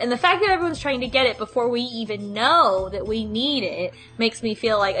to get. And the fact that everyone's trying to get it before we even know that we need it makes me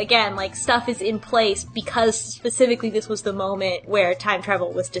feel like, again, like stuff is in place because specifically this was the moment where time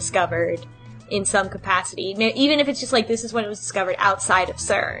travel was discovered in some capacity. Now, even if it's just like this is when it was discovered outside of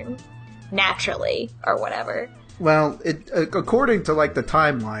CERN, naturally, or whatever. Well, according to like the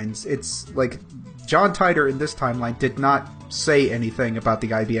timelines, it's like John Titor in this timeline did not say anything about the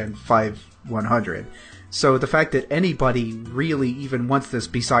IBM 5100. So the fact that anybody really even wants this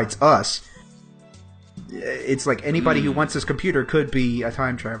besides us, it's like anybody who wants this computer could be a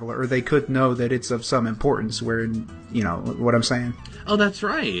time traveler, or they could know that it's of some importance. Wherein, you know what I'm saying? Oh, that's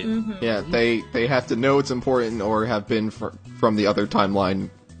right. Mm-hmm. Yeah, they have to know it's important or have been from the other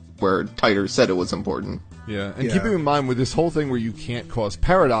timeline where Titor said it was important. Yeah, and Yeah. keeping in mind with this whole thing where you can't cause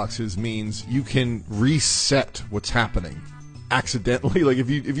paradoxes means you can reset what's happening accidentally. Like if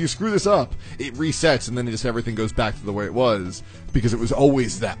you screw this up, it resets and then just everything goes back to the way it was because it was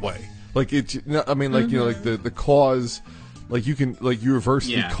always that way. Like it's, I mean, like you know, like the cause, like you can like you reverse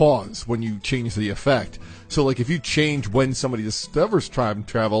the cause when you change the effect. So like if you change when somebody discovers time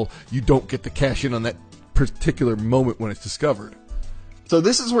travel, you don't get to cash in on that particular moment when it's discovered. So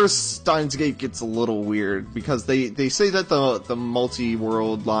this is where Steins Gate gets a little weird, because they say that the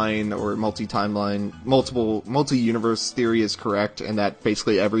multi-world line or multi-timeline, multi-universe theory is correct, and that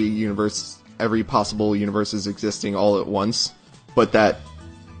basically every possible universe is existing all at once, but that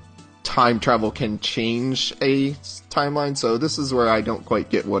time travel can change a timeline, so this is where I don't quite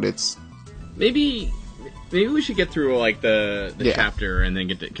get what it's... Maybe we should get through like the Yeah. chapter and then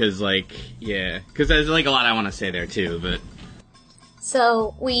get to, because there's like a lot I want to say there too, but.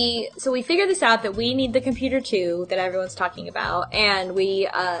 So we figure this out that we need the computer too that everyone's talking about, and we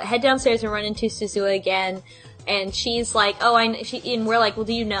head downstairs and run into Suzuha again, and she's like, "Oh, and we're like, well,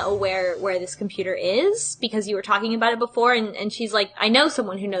 do you know where this computer is? Because you were talking about it before." And she's like, "I know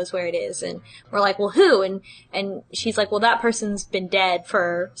someone who knows where it is." And we're like, "Well, who?" And she's like, "Well, that person's been dead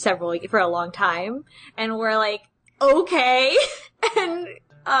for a long time." And we're like, "Okay." And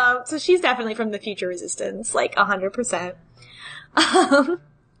so she's definitely from the Future Resistance, like 100%.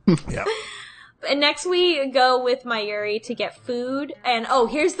 Yeah. And next we go with Mayuri to get food, and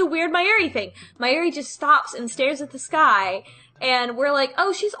here's the weird Mayuri thing. Mayuri just stops and stares at the sky, and we're like,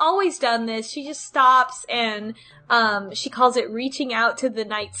 oh, she's always done this. She just stops, and she calls it reaching out to the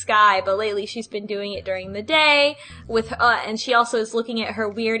night sky, but lately she's been doing it during the day, and she also is looking at her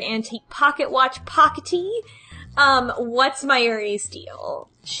weird antique pocket watch, Pockety. What's Mayuri's deal?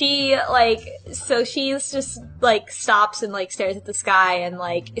 She's just, stops and, stares at the sky and,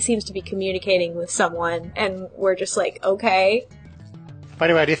 it seems to be communicating with someone, and we're just like, okay. By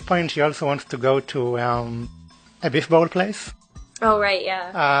the way, at this point, she also wants to go to a beef bowl place. Oh, right,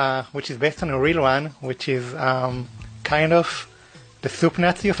 yeah. Which is based on a real one, which is kind of the soup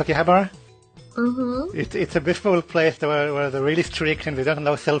Nazi of Akihabara. Mm-hmm. It's a beef bowl place where they're really strict and they don't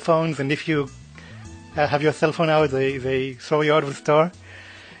allow cell phones, and if you have your cell phone out, they throw you out of the store.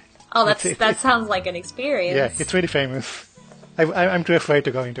 Oh, that sounds like an experience. Yeah, it's really famous. I'm too afraid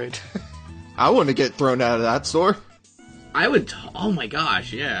to go into it. I want to get thrown out of that store. I would. Oh my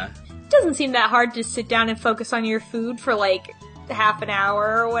gosh, yeah. It doesn't seem that hard to sit down and focus on your food for, half an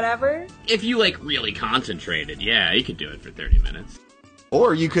hour or whatever. If you, really concentrated, yeah, you could do it for 30 minutes.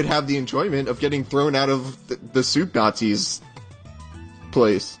 Or you could have the enjoyment of getting thrown out of the soup Nazis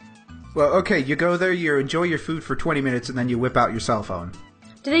place. Well, okay, you go there, you enjoy your food for 20 minutes, and then you whip out your cell phone.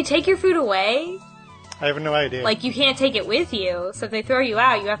 Do they take your food away? I have no idea. You can't take it with you, so if they throw you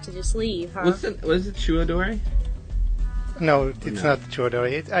out, you have to just leave, huh? Was it Chuadori? No, it's not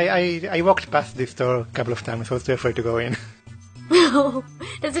jewelry. I walked past this store a couple of times. I was too afraid to go in.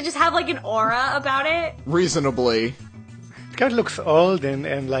 Does it just have like an aura about it? Reasonably. It kind of looks old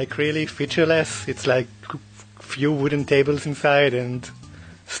and like really featureless. It's like few wooden tables inside and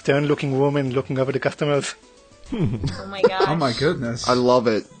stern-looking woman looking over the customers. Oh my gosh. Oh my goodness. I love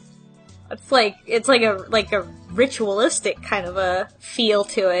it. It's like a ritualistic kind of a feel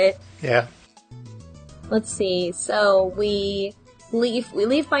to it. Yeah. Let's see. So we leave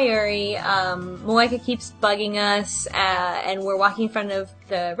Mayuri. Moeka keeps bugging us, and we're walking in front of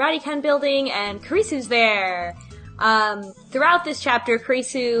the Radican building, and Karisu's there. Throughout this chapter,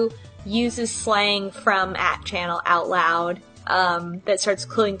 Karisu uses slang from @channel out loud, that starts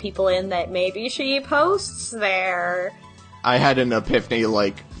cluing people in that maybe she posts there. I had an epiphany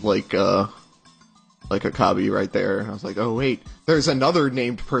like a Akabi right there. I was like, oh wait, there's another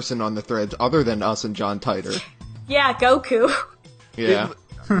named person on the thread other than us and John Titer. Yeah, Goku. Yeah.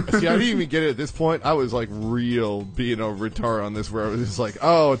 See, I didn't even get it at this point. I was like real being a retard on this, where I was just like,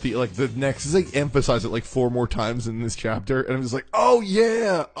 oh, the next is like emphasize it like 4 more times in this chapter, and I'm just like, oh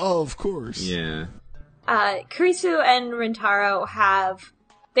yeah, oh of course. Yeah. Karisu and Rintaro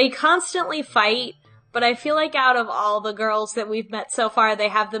they constantly fight, but I feel like out of all the girls that we've met so far, they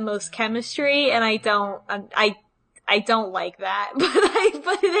have the most chemistry, and I don't like that,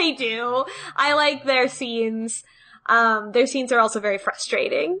 but they do. I like their scenes. Their scenes are also very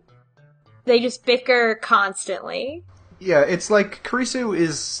frustrating. They just bicker constantly. Yeah, it's like Karisu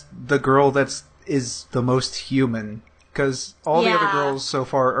is the girl is the most human, because all the other girls so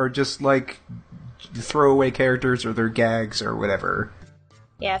far are just like throwaway characters or their gags or whatever.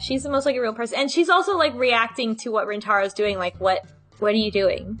 Yeah, she's the most like a real person. And she's also like reacting to what Rintaro's doing, like, what are you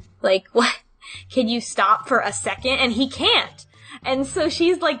doing? Like, what? Can you stop for a second? And he can't. And so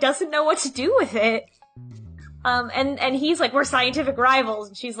she's like, doesn't know what to do with it. And he's like, we're scientific rivals.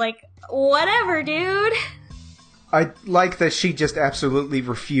 And she's like, whatever, dude. I like that she just absolutely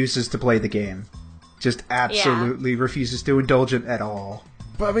refuses to play the game. Just absolutely refuses to indulge it at all.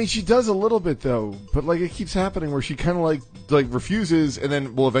 But I mean, she does a little bit though. But like, it keeps happening where she kind of like refuses, and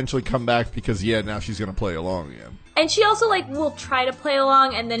then will eventually come back because now she's gonna play along again. And she also like will try to play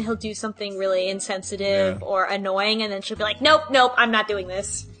along, and then he'll do something really insensitive or annoying, and then she'll be like, nope, I'm not doing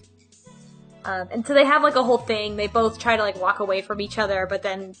this. And so they have like a whole thing. They both try to like walk away from each other, but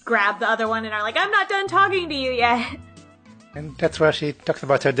then grab the other one and are like, I'm not done talking to you yet. And that's where she talks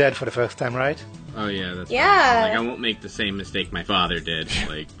about her dad for the first time, right? Oh yeah, that's Yeah. Like, I won't make the same mistake my father did,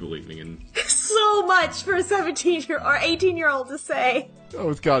 like believing in. So much for a 17-year-old or 18-year-old to say.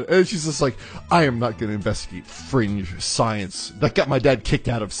 Oh God! And she's just like, I am not going to investigate fringe science. That got my dad kicked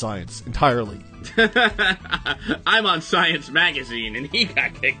out of science entirely. I'm on Science Magazine, and he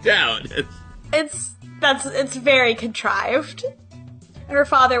got kicked out. It's very contrived. Her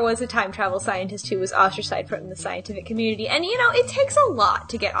father was a time travel scientist who was ostracized from the scientific community, and you know, it takes a lot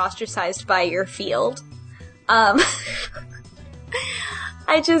to get ostracized by your field. Does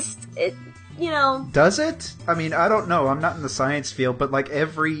it? I mean, I don't know. I'm not in the science field, but like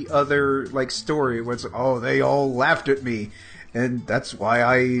every other like story was, they all laughed at me, and that's why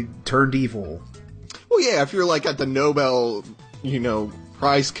I turned evil. Well, yeah, if you're like at the Nobel,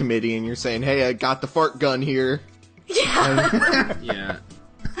 Prize Committee and you're saying, hey, I got the fart gun here. Yeah. Yeah.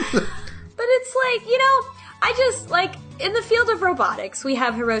 But it's like, I just, like, in the field of robotics, we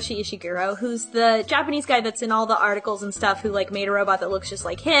have Hiroshi Ishiguro, who's the Japanese guy that's in all the articles and stuff, who, like, made a robot that looks just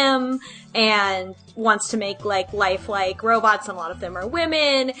like him, and wants to make, like, lifelike robots, and a lot of them are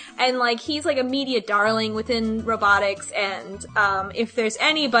women, and, like, he's, like, a media darling within robotics, and, if there's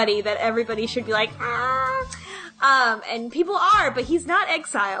anybody that everybody should be like, and people are, but he's not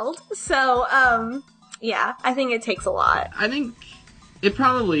exiled, so, yeah, I think it takes a lot. I think it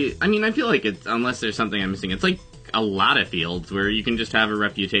probably, I feel like it's, unless there's something I'm missing, it's like a lot of fields where you can just have a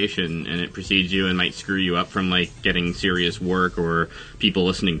reputation and it precedes you and might screw you up from, like, getting serious work or people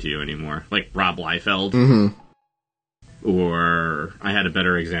listening to you anymore. Like Rob Liefeld. Mm-hmm. Or, I had a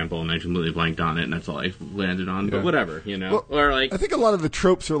better example and I completely blanked on it and that's all I landed on, but whatever, Well, or like, I think a lot of the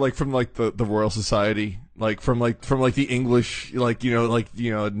tropes are like from like the Royal Society, like from the English,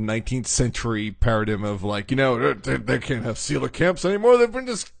 19th century paradigm of like, they can't have sealer camps anymore, they've been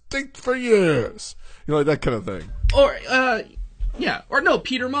distinct for years. Like that kind of thing. Or,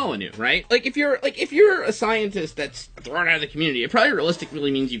 Peter Molyneux, right? Like, if you're a scientist that's thrown out of the community, it probably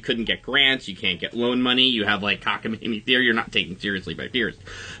realistically means you couldn't get grants, you can't get loan money, you have, like, cockamamie theory, you're not taken seriously by peers.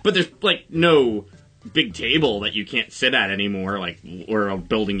 But there's, like, no big table that you can't sit at anymore, like, or a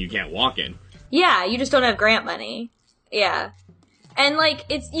building you can't walk in. Yeah, you just don't have grant money. Yeah. And, like,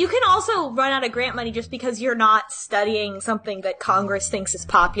 you can also run out of grant money just because you're not studying something that Congress thinks is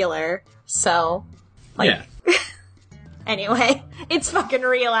popular. So, like, Yeah. Anyway, it's fucking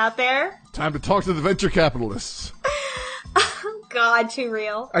real out there. Time to talk to the venture capitalists. God, too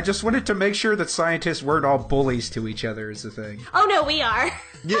real. I just wanted to make sure that scientists weren't all bullies to each other is the thing. Oh no, we are.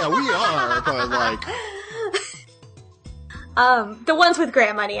 Yeah, we are, but like, The ones with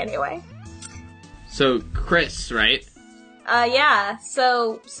grant money anyway. So, Chris, right? Yeah,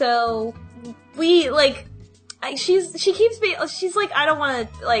 so, we, like, she's like, I don't wanna,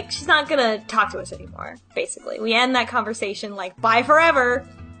 like, she's not gonna talk to us anymore, basically. We end that conversation, like, bye forever.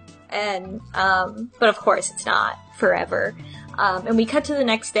 And, but of course it's not forever. And we cut to the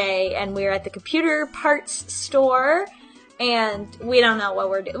next day, and we're at the computer parts store, and we don't know what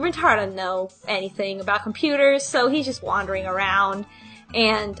we're doing. Rintaro doesn't know anything about computers, so he's just wandering around.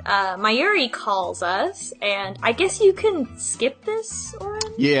 And, Mayuri calls us, and I guess you can skip this, Oren?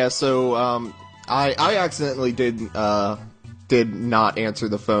 yeah. So, I accidentally did not answer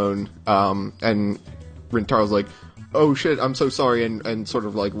the phone, and Rintaro's like, "Oh shit, I'm so sorry," and sort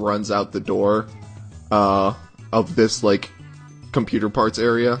of like runs out the door, of this like computer parts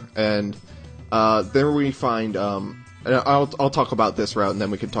area, and there we find, and I'll talk about this route, and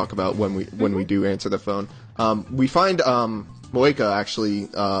then we can talk about when we do answer the phone. We find Moeka actually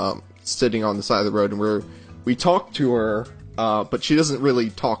sitting on the side of the road, and we talk to her, but she doesn't really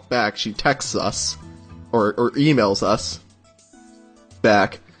talk back. She texts us or emails us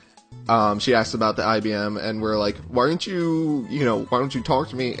back. She asks about the IBM, and we're like, why don't you talk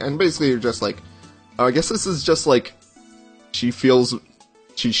to me? And basically you're just like, I guess this is just like, she's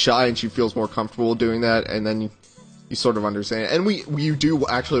shy and she feels more comfortable doing that, and then you sort of understand. And you do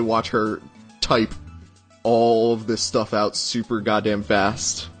actually watch her type all of this stuff out super goddamn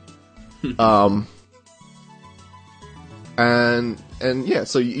fast. And yeah,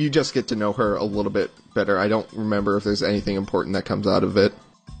 so you just get to know her a little bit better. I don't remember if there's anything important that comes out of it.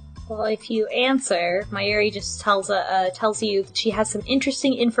 Well, if you answer, Mayuri just tells you that she has some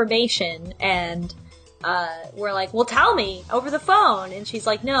interesting information, and we're like, well, tell me over the phone. And she's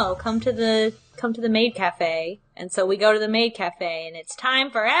like, no, come to the maid cafe. And so we go to the maid cafe, and it's time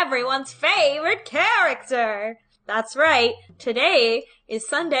for everyone's favorite character. That's right. Today is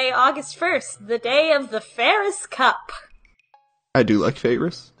Sunday, August 1st, the day of the Ferris Cup. I do like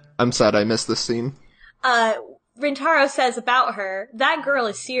Ferris. I'm sad I missed this scene. Rintaro says about her, that girl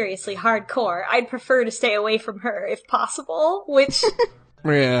is seriously hardcore. I'd prefer to stay away from her if possible, which...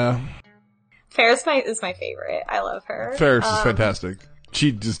 Yeah. Ferris is my favorite. I love her. Ferris is fantastic.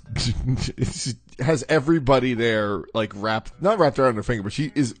 She just she has everybody there, like, not wrapped around her finger, but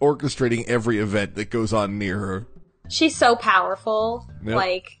she is orchestrating every event that goes on near her. She's so powerful. Yep.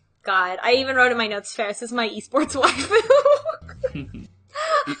 Like, God. I even wrote in my notes, Ferris is my esports waifu.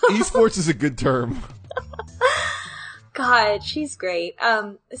 Esports is a good term. God, she's great.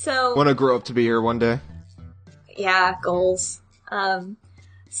 So... Want to grow up to be her one day? Yeah, goals.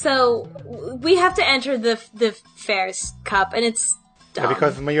 So, we have to enter the Ferris Cup, and it's dumb. Yeah,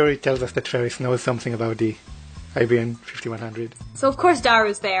 because Mayuri tells us that Ferris knows something about the IBM 5100. So, of course,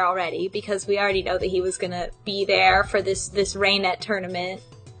 Daru's there already, because we already know that he was gonna be there for this Raynet tournament.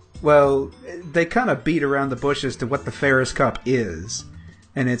 Well, they kind of beat around the bushes to what the Ferris Cup is.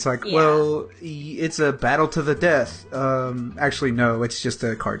 And it's like, Yeah. well, it's a battle to the death. Actually, no, it's just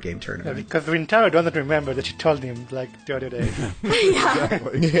a card game Yeah, tournament. because Rintaro doesn't remember that she told him, like, the other day.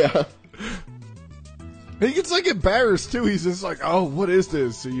 Yeah. He gets, like, embarrassed, too. He's just like, oh, what is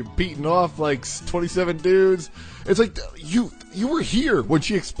this? So you're beating off, like, 27 dudes? It's like, you were here when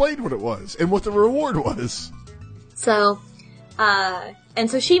she explained what it was and what the reward was. So, and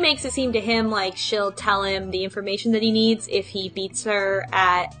so she makes it seem to him like she'll tell him the information that he needs if he beats her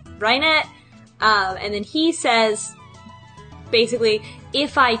at Raynet. And then he says, basically,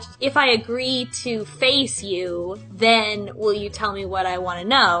 if I agree to face you, then will you tell me what I want to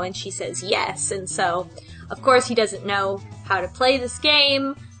know? And she says yes. And so, of course, he doesn't know how to play this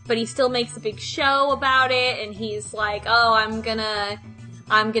game, but he still makes a big show about it. And he's like, oh, I'm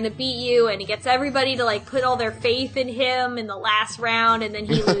gonna beat you, and he gets everybody to, like, put all their faith in him in the last round, and then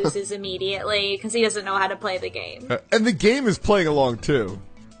he loses immediately, because he doesn't know how to play the game. And the game is playing along, too.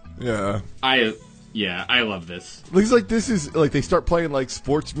 Yeah. I love this. Looks like this is, like, they start playing, like,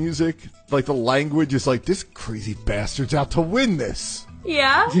 sports music. Like, the language is like, this crazy bastard's out to win this.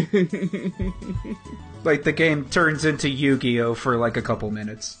 Yeah? Like, the game turns into Yu-Gi-Oh! For, like, a couple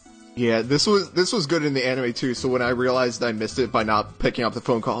minutes. Yeah, this was good in the anime too, so when I realized I missed it by not picking up the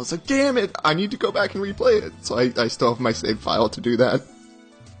phone call, I was like, damn it, I need to go back and replay it. So I still have my save file to do that.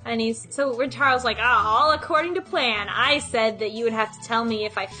 and so Rintaro's like, all according to plan. I said that you would have to tell me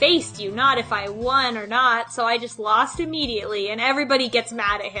if I faced you, not if I won or not, so I just lost immediately, and everybody gets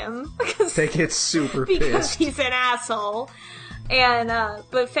mad at him. They get super because pissed. he's an asshole. And,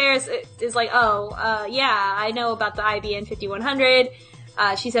 but Ferris is like, yeah, I know about the IBM 5100.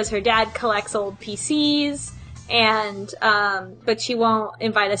 She says her dad collects old PCs, and, but she won't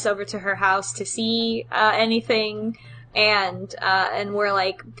invite us over to her house to see, anything. And we're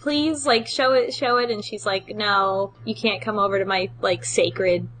like, please, like, show it. And she's like, no, you can't come over to my, like,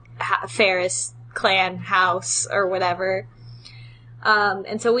 sacred Ferris clan house or whatever.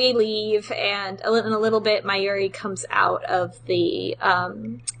 And so we leave, and in a little bit, Mayuri comes out of the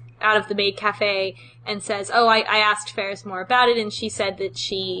maid cafe and says, I asked Ferris more about it, and she said that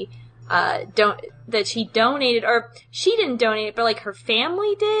she donated, or she didn't donate it, but like her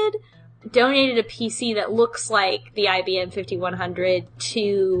family donated a PC that looks like the IBM 5100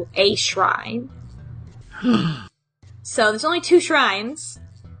 to a shrine. So there's only 2 shrines.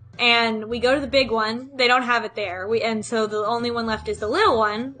 And we go to the big one. They don't have it there. And so the only one left is the little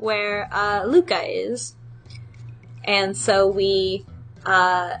one where Luca is. And so we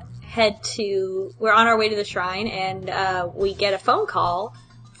we're on our way to the shrine, and we get a phone call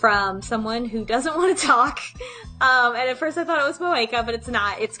from someone who doesn't want to talk. And at first I thought it was Moeka, but it's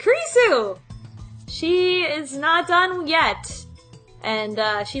not. It's Kurisu! She is not done yet. And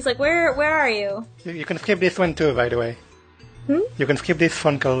she's like, where are you? You can skip this one too, by the way. You can skip this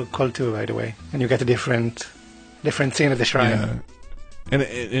phone call too, by the way, and you get a different scene at the shrine. Yeah. And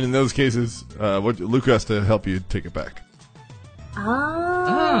in those cases, Luca has to help you take it back.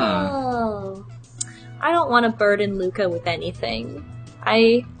 Oh. I don't want to burden Luca with anything.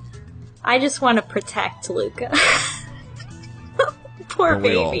 I just want to protect Luca. Poor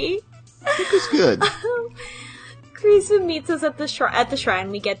baby. Luca's good. Kurisu meets us at the shrine.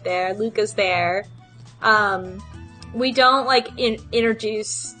 We get there. Luca's there. We don't, like,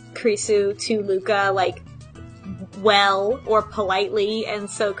 introduce Kurisu to Luca, like, well or politely, and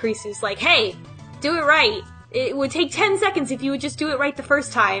so Kurisu's like, hey, do it right. It would take 10 seconds if you would just do it right the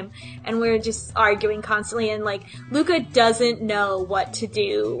first time. And we're just arguing constantly, and, like, Luca doesn't know what to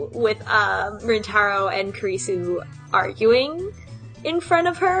do with, Rintaro and Kurisu arguing in front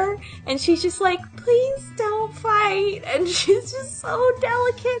of her, and she's just like, please don't fight, and she's just so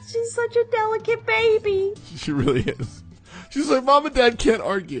delicate. She's such a delicate baby. She really is. She's like, Mom and Dad can't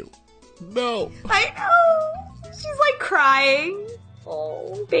argue. No. I know. She's like crying.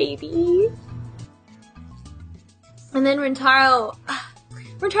 Oh, baby. And then Rintaro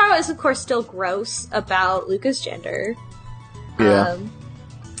is of course still gross about Luca's gender. Yeah.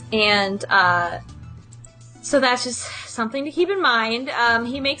 So that's just something to keep in mind.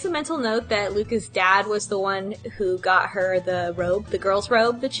 He makes a mental note that Luca's dad was the one who got her the robe, the girl's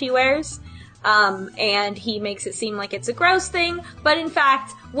robe that she wears. And he makes it seem like it's a gross thing, but in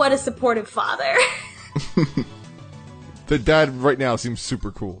fact, what a supportive father. The dad right now seems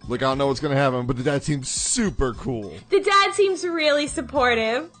super cool. Like, I don't know what's gonna happen, but the dad seems super cool. The dad seems really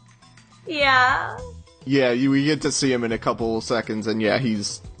supportive. Yeah. Yeah, we get to see him in a couple seconds, and yeah,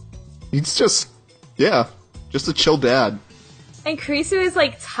 he's just, yeah. Just a chill dad. And Kurisu is,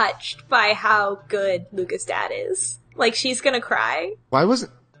 like, touched by how good Luca's dad is. Like, she's gonna cry. Why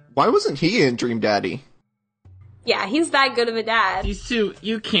wasn't he in Dream Daddy? Yeah, he's that good of a dad.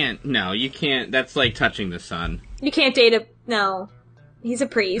 you can't, that's like touching the sun. You can't date no. He's a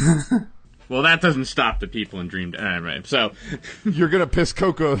priest. Well, that doesn't stop the people in Dream Daddy. Right, so. You're gonna piss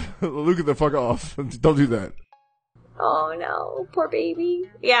Luca the fuck off. Don't do that. Oh no, poor baby.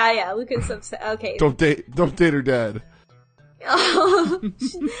 Yeah, Luca's upset. Okay. Don't date her dad.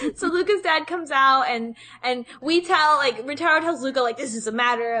 So Luca's dad comes out, and we tell, like, Rintaro tells Luca, like, this is a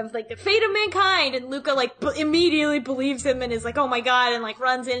matter of, like, the fate of mankind, and Luca, like, immediately believes him and is like, oh my god, and, like,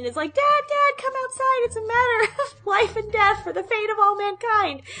 runs in and is like, Dad, come outside, it's a matter of life and death for the fate of all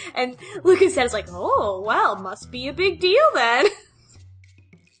mankind. And Luca's dad is like, oh, well, must be a big deal then.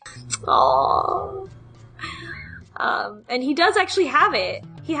 Aww. And he does actually have it.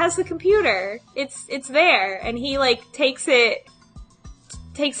 He has the computer. It's there, and he, like, takes it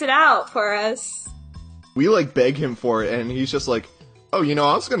out for us. We, like, beg him for it, and he's just like, oh,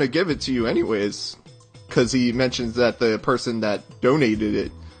 I was gonna give it to you anyways. Because he mentions that the person that donated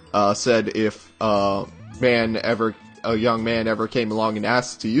it, said if a young man ever came along and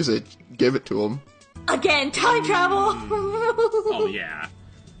asked to use it, give it to him. Again, time travel! Oh, yeah.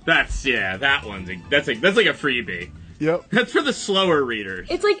 That's like a freebie. Yep. That's for the slower readers.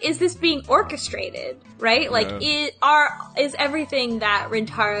 It's like, is this being orchestrated, right? Like, is everything that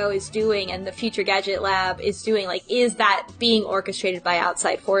Rintaro is doing and the Future Gadget Lab is doing, like, is that being orchestrated by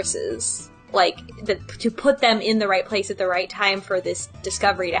outside forces? Like, to put them in the right place at the right time for this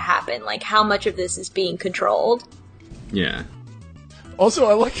discovery to happen? Like, how much of this is being controlled? Yeah. Also,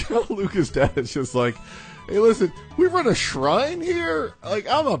 I like how Luca's dad is just like, hey, listen, we run a shrine here. Like,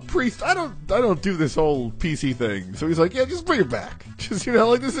 I'm a priest. I don't do this whole PC thing. So he's like, yeah, just bring her back. Just,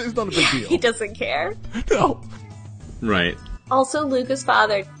 like, this is not a big deal. He doesn't care. No. Right. Also, Luca's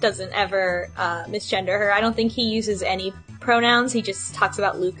father doesn't ever misgender her. I don't think he uses any pronouns. He just talks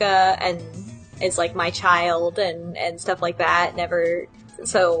about Luca and is like, my child and stuff like that. Never.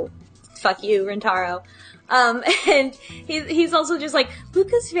 So, fuck you, Rintaro. And he's also just like,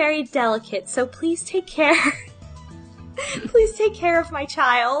 Luca's very delicate, so please take care. Please take care of my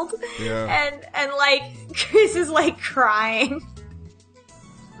child. Yeah. And like, Chris is like crying.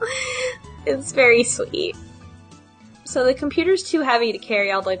 It's very sweet. So the computer's too heavy to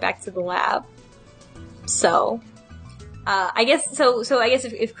carry all the way back to the lab. So, I guess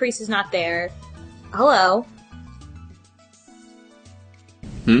if Chris is not there, hello.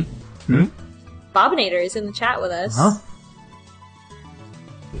 Bobinator is in the chat with us. Huh?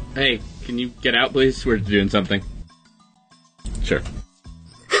 Hey, can you get out, please? We're doing something. Sure.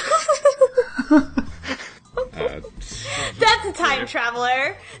 That's a time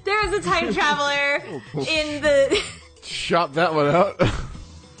traveler. There is a time traveler in the... Shot that one out.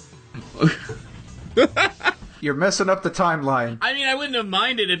 You're messing up the timeline. I mean, I wouldn't have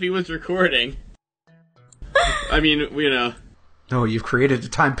minded if he was recording. I mean, you know. No, you've created a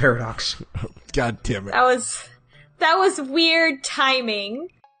time paradox. God damn it. That was weird timing.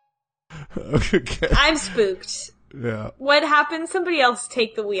 Okay. I'm spooked. Yeah. What happened? Somebody else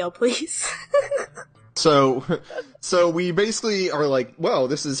take the wheel, please. So we basically are like, well,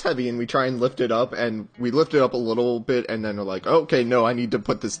 this is heavy, and we try and lift it up, and we lift it up a little bit, and then we're like, okay, no, I need to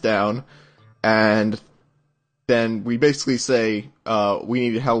put this down. And then we basically say, we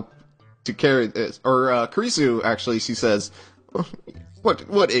need help to carry this. Or, Kurisu, actually, she says,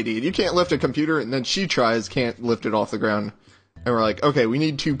 what idiot, you can't lift a computer, and then she can't lift it off the ground. And we're like, okay, we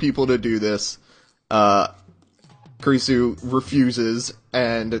need 2 people to do this. Kurisu refuses,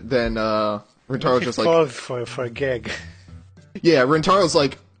 and then, Rintaro's just like... falls for a gag. Yeah, Rintaro's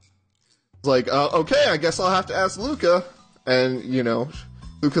like, okay, I guess I'll have to ask Luca. And,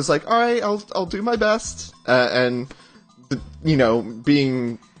 Luca's like, alright, I'll do my best. And,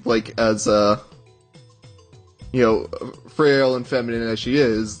 being, like, as, frail and feminine as she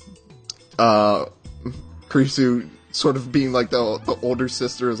is, Kurisu sort of being like the older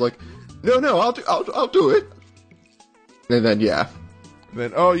sister is like, no, I'll do it. And then, yeah.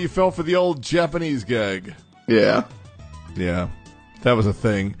 Then, oh, you fell for the old Japanese gag. Yeah. Yeah. That was a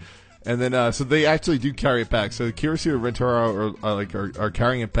thing. And then, so they actually do carry it back. So Kurisu and Rintaro are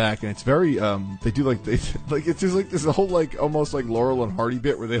carrying it back, and it's very, they do it's just like this whole almost like Laurel and Hardy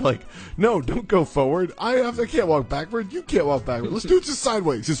bit where they no, don't go forward. I can't walk backward. You can't walk backward. Let's do it just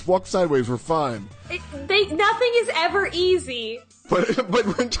sideways. Just walk sideways. We're fine. Nothing is ever easy. But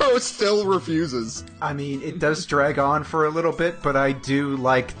Rintaro still refuses. I mean, it does drag on for a little bit, but I do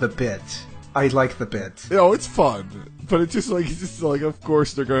like the bit. I like the bit. It's fun. But it's just like, of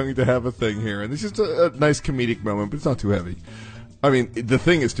course they're going to have a thing here. And it's just a nice comedic moment, but it's not too heavy. I mean, the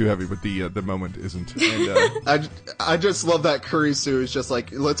thing is too heavy, but the moment isn't. And, I just love that Kurisu is just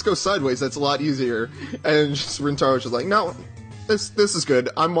like, let's go sideways, that's a lot easier. And just Rintaro's just like, no, this is good.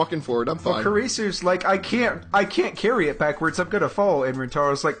 I'm walking forward, I'm fine. Well, Kurisu's like, I can't carry it backwards, I'm gonna fall. And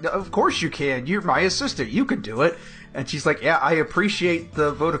Rintaro's like, of course you can, you're my assistant, you can do it. And she's like, yeah, I appreciate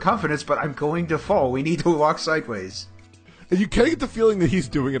the vote of confidence, but I'm going to fall. We need to walk sideways. And you kind of get the feeling that he's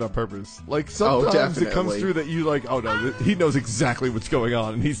doing it on purpose. Like, sometimes it comes through that you oh no, he knows exactly what's going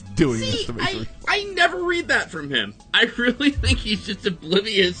on, and he's doing this to me. I never read that from him. I really think he's just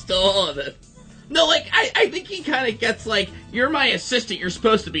oblivious to all of it. No, I think he kind of gets, you're my assistant, you're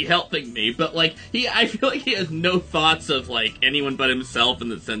supposed to be helping me, but, I feel like he has no thoughts of, anyone but himself in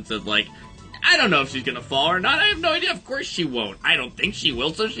the sense of, I don't know if she's gonna fall or not. I have no idea. Of course she won't. I don't think she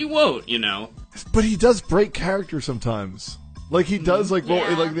will, so she won't, But he does break character sometimes. He does,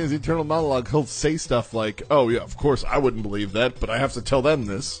 in his internal monologue, he'll say stuff like, oh, yeah, of course, I wouldn't believe that, but I have to tell them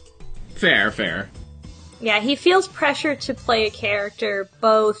this. Fair. Yeah, he feels pressure to play a character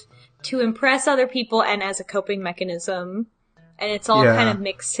both to impress other people and as a coping mechanism. And it's all kind of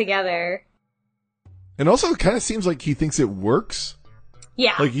mixed together. And also, it kind of seems like he thinks it works.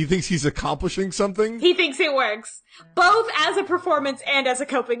 Yeah. Like, he thinks he's accomplishing something? He thinks it works. Both as a performance and as a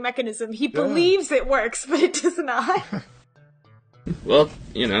coping mechanism. He believes it works, but it does not. Well,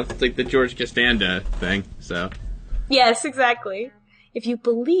 it's like the George Costanza thing, so. Yes, exactly. If you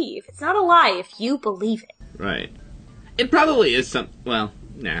believe. It's not a lie if you believe it. Right. It probably is well,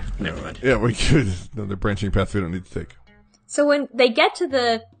 nah, never mind. Yeah, we could. Another branching path we don't need to take. So when they get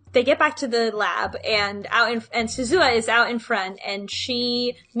back to the lab, and Suzuha is out in front, and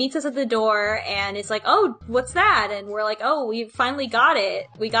she meets us at the door and is like, "Oh, what's that?" And we're like, "Oh, we finally got it.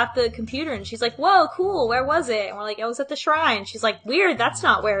 We got the computer." And she's like, "Whoa, cool. Where was it?" And we're like, "It was at the shrine." She's like, "Weird. That's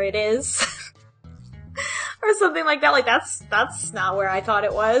not where it is." Or something like that. Like, that's not where I thought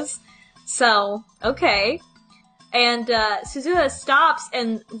it was. So, okay. And Suzuha stops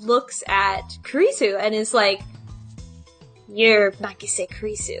and looks at Kurisu and is like, "You're Makise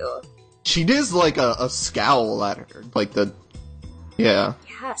Kurisu." She does, like, a scowl at her. Like, yeah.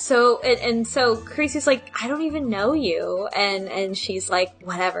 Yeah, so Kurisu's like, "I don't even know you." And she's like,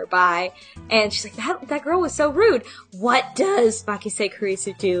 "Whatever, bye." And she's like, that girl was so rude. What does Makise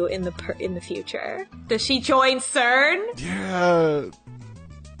Kurisu do in the future? Does she join CERN? Yeah,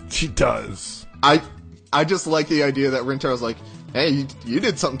 she does. I just like the idea that Rintaro's like, "Hey, you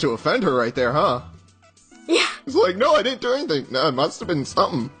did something to offend her right there, huh?" Yeah. He's like, "No, I didn't do anything. No, it must have been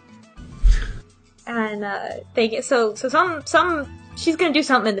something." And they get she's gonna do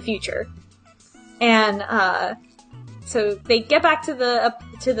something in the future, and so they get back to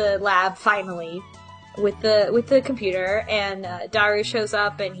the lab finally with the computer, and Daru shows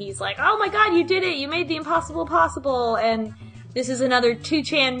up and he's like, "Oh my god, you did it! You made the impossible possible!" And this is another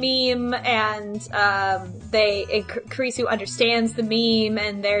 2chan meme, and Kurisu understands the meme,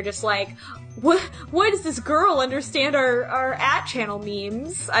 and they're just like, Why does this girl understand our @channel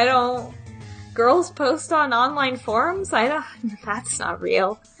memes? Girls post on online forums? That's not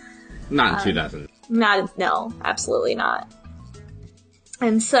real. Not in 2000. No, absolutely not.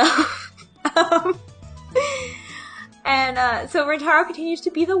 And so, so Rintaro continues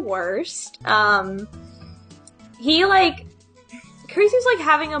to be the worst. Kurisu's like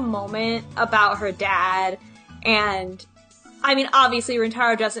having a moment about her dad, and I mean, obviously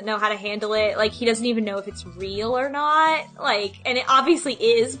Rintaro doesn't know how to handle it. Like, he doesn't even know if it's real or not. Like, and it obviously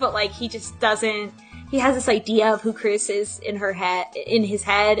is, but like, he just doesn't. He has this idea of who Chris is in his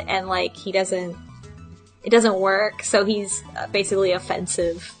head, and like, it doesn't work. So he's basically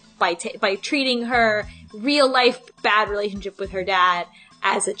offensive by treating her real life bad relationship with her dad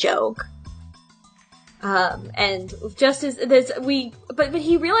as a joke. And just as but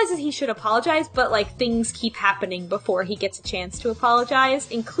he realizes he should apologize, but like, things keep happening before he gets a chance to apologize,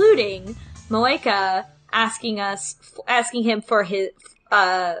 including Moeka asking him for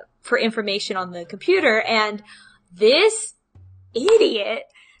for information on the computer, and this idiot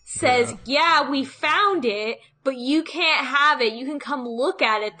says, "Yeah, we found it, but you can't have it. You can come look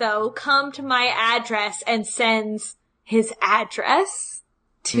at it though. Come to my address," and sends his address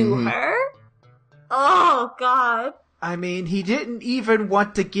to her. Oh, God. I mean, he didn't even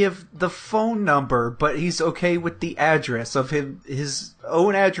want to give the phone number, but he's okay with the address of his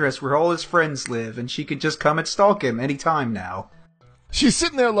own address where all his friends live, and she could just come and stalk him anytime now. She's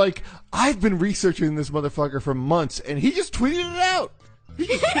sitting there like, "I've been researching this motherfucker for months, and he just tweeted it out."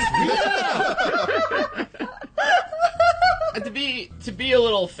 To be a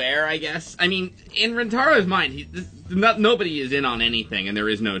little fair, I guess. I mean, in Rintaro's mind, nobody is in on anything, and there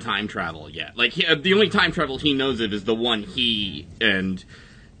is no time travel yet. Like, the only time travel he knows of is the one in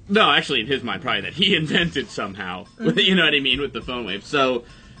his mind, probably that he invented somehow. You know what I mean, with the phone wave. So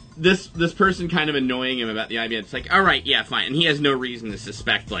this person kind of annoying him about the idea. It's like, all right, yeah, fine, and he has no reason to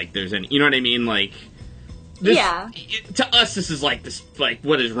suspect like there's any. You know what I mean, like. To us, this is like this, like,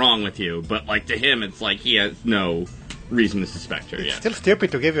 what is wrong with you? But like, to him, it's like he has no reason to suspect her yet. It's still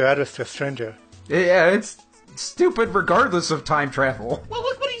stupid to give your address to a stranger. Yeah, it's stupid regardless of time travel. Well,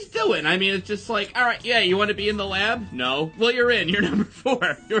 look what he's doing. I mean, it's just like, all right, yeah, you want to be in the lab? No. Well, you're in. You're number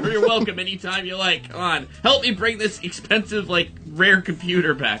 4. You're welcome anytime you like. Come on, help me bring this expensive, like, rare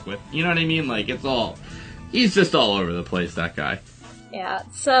computer back with. You know what I mean? Like, he's just all over the place, that guy. Yeah.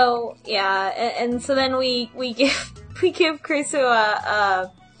 So and so then we give Kurisu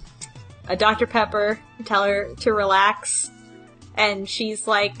a Dr. Pepper, tell her to relax, and she's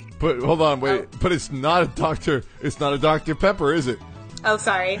like, "But hold on, wait. But it's not a Dr. Pepper, is it?" Oh,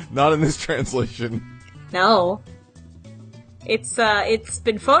 sorry. Not in this translation. No. It's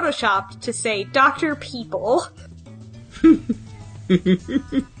been photoshopped to say Dr. People.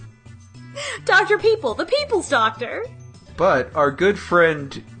 Dr. People, the people's doctor. But our good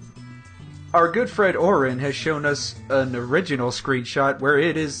friend our good friend Oren has shown us an original screenshot where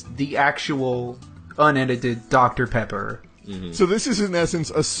it is the actual unedited Dr. Pepper. Mm-hmm. So this is in essence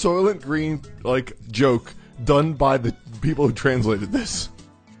a Soylent Green joke done by the people who translated this.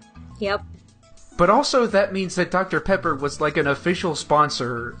 Yep. But also that means that Dr. Pepper was like an official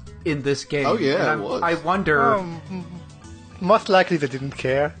sponsor in this game. Oh yeah, and it was. I wonder. Most likely they didn't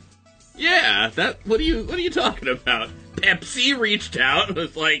care. Yeah, what are you talking about? Pepsi reached out and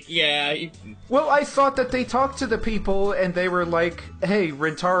was like, yeah. Well, I thought that they talked to the people and they were like, hey,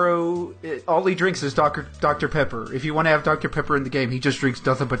 Rentaro, all he drinks is Dr. Pepper. If you want to have Dr. Pepper in the game, he just drinks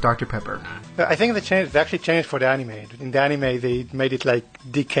nothing but Dr. Pepper. I think they actually changed for the anime. In the anime, they made it like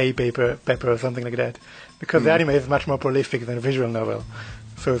DK Pepper or something like that. Because the anime is much more prolific than a visual novel.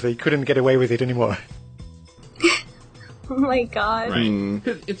 So they couldn't get away with it anymore. Oh my god. Right.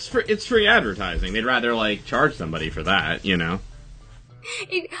 'Cause it's free advertising. They'd rather, charge somebody for that, you know?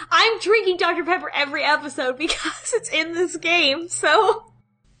 I'm drinking Dr. Pepper every episode because it's in this game, so...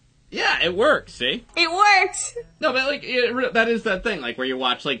 Yeah, it works, see? It worked! No, but, that is that thing, where you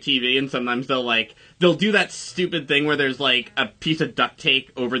watch, TV, and sometimes they'll do that stupid thing where there's, a piece of duct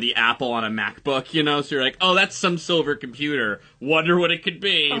tape over the Apple on a MacBook, you know? So you're like, oh, that's some silver computer. Wonder what it could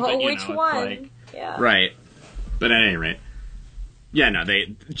be. Oh, but, which one? Yeah. Right. But at any rate. Yeah, no,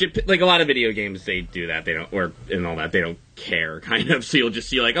 a lot of video games, they do that. They don't, and all that, they don't care, kind of. So you'll just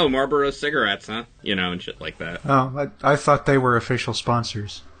see, oh, Marlboro cigarettes, huh? You know, and shit like that. Oh, I thought they were official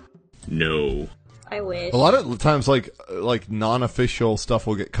sponsors. No. I wish. A lot of times, non-official stuff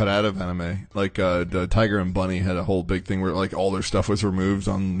will get cut out of anime. The Tiger and Bunny had a whole big thing where, all their stuff was removed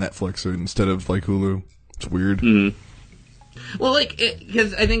on Netflix instead of, Hulu. It's weird. Mm-hmm. Well,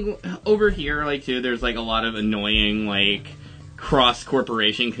 because I think over here, too, there's, a lot of annoying,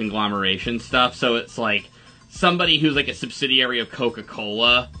 cross-corporation conglomeration stuff, so it's, somebody who's, a subsidiary of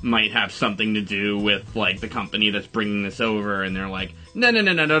Coca-Cola might have something to do with, the company that's bringing this over, and they're like, no,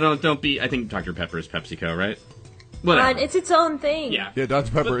 don't be... I think Dr. Pepper is PepsiCo, right? Whatever. It's its own thing. Yeah. Yeah,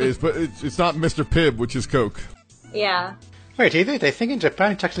 Dr. Pepper is, but it's not Mr. Pibb, which is Coke. Yeah. Wait, is it? I think in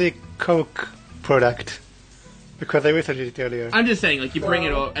Japan it's actually a Coke product. Because I researched it earlier. I'm just saying, you bring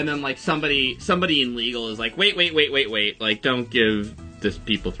it over, and then, somebody in legal is like, wait, don't give this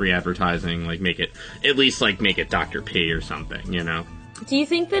people free advertising, make it, at least, make it Dr. P or something, you know? Do you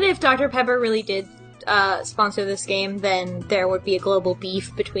think that if Dr. Pepper really did sponsor this game, then there would be a global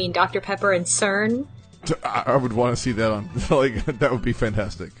beef between Dr. Pepper and CERN? I would want to see that on, that would be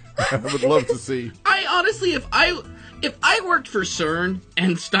fantastic. I would love to see. I honestly, if I worked for CERN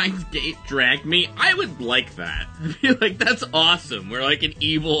and Steins Gate dragged me, I would like that. Be like, that's awesome. We're an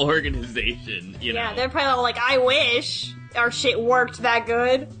evil organization, you know? Yeah, they're probably all like, I wish our shit worked that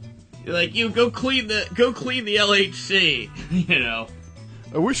good. You're like, you go clean the LHC, you know?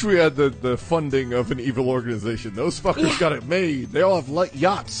 I wish we had the funding of an evil organization. Those fuckers got it made. They all have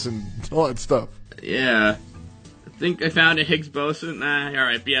yachts and all that stuff. Yeah. I think I found a Higgs boson.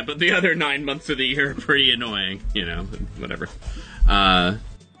 Alright, yeah, but the other 9 months of the year are pretty annoying, you know, whatever.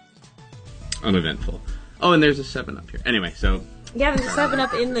 Uneventful. Oh, and there's a 7-Up here. Anyway, so... Yeah, there's a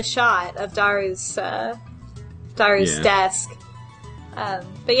 7-Up in the shot of Daru's desk.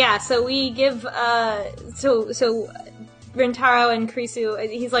 But yeah, so we give, so Rentaro and Kurisu,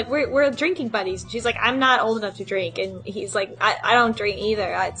 he's like, we're drinking buddies. And she's like, I'm not old enough to drink. And he's like, I don't drink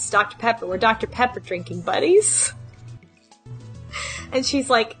either. It's Dr. Pepper. We're Dr. Pepper drinking buddies. And she's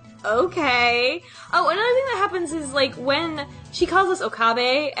like, okay. Oh, another thing that happens is, when she calls us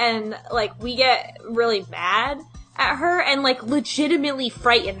Okabe, and, we get really mad at her, and, legitimately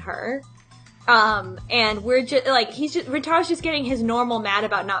frighten her. And we're just, Rentaro's just getting his normal mad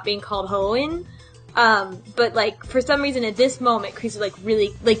about not being called Hoenn. But, for some reason at this moment, Kurisu,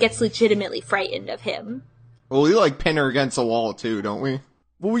 really, gets legitimately frightened of him. Well, we, pin her against the wall, too, don't we?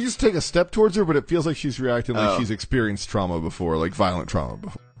 Well, we just take a step towards her, but it feels like she's reacting like she's experienced trauma before, violent trauma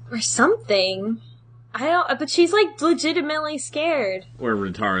before. Or something. But she's, legitimately scared. Or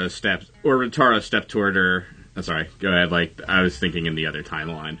Rentaro stepped toward her. Oh, sorry, go ahead, I was thinking in the other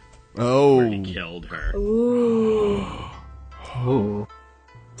timeline. Oh. Where he killed her. Ooh. Oh.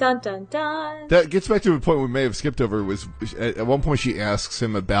 Dun dun dun. That gets back to a point we may have skipped over, was at one point she asks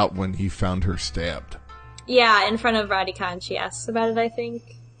him about when he found her stabbed. Yeah, in front of Radicon, she asks about it, I think.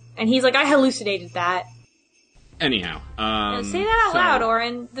 And he's like, I hallucinated that. Anyhow, say that out loud,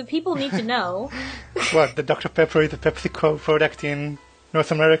 Oren. The people need to know. What, the Dr. Pepper is a PepsiCo product in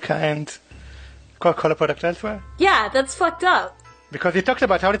North America and Coca-Cola product elsewhere? Yeah, that's fucked up. Because he talked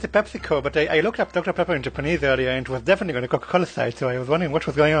about how it's a PepsiCo, but I looked up Dr. Pepper in Japanese earlier, and it was definitely on the Coca-Cola side, so I was wondering what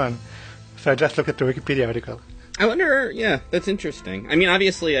was going on. So I just looked at the Wikipedia article. I wonder, yeah, that's interesting. I mean,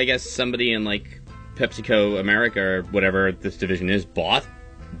 obviously, I guess somebody in, like, PepsiCo America or whatever this division is bought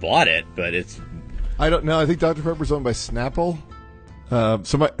it, but it's... I don't know. I think Dr. Pepper's owned by Snapple.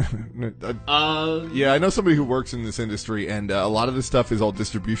 Somebody... yeah, I know somebody who works in this industry, and a lot of this stuff is all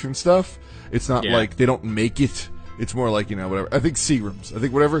distribution stuff. It's not like they don't make it. It's more like, whatever. I think Seagram's. I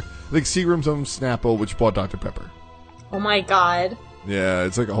think Seagram's owns Snapple, which bought Dr. Pepper. Oh my god. Yeah,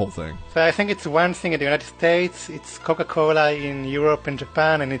 it's like a whole thing. So I think it's one thing in the United States, it's Coca-Cola in Europe and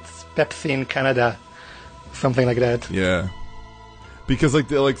Japan, and it's Pepsi in Canada. Something like that. Yeah. Because like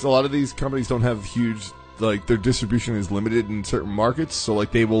a lot of these companies don't have huge, like, their distribution is limited in certain markets, so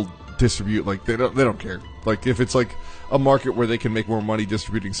like they will distribute, like they don't care. Like if it's like a market where they can make more money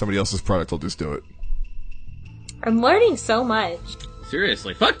distributing somebody else's product, they'll just do it. I'm learning so much.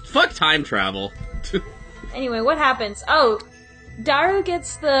 Seriously, fuck time travel. Anyway, what happens? Oh, Daru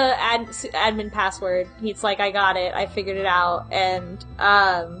gets the admin password. He's like, I got it. I figured it out. And,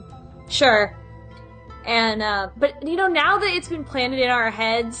 sure. And, but, now that it's been planted in our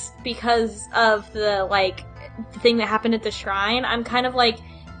heads because of the, like, thing that happened at the shrine, I'm kind of like,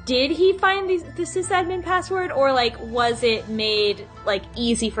 did he find this admin password? Or, like, was it made, like,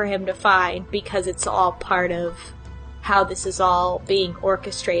 easy for him to find because it's all part of how this is all being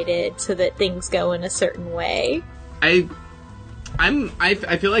orchestrated so that things go in a certain way? I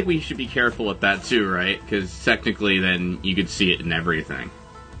feel like we should be careful with that too, right? Because technically then you could see it in everything.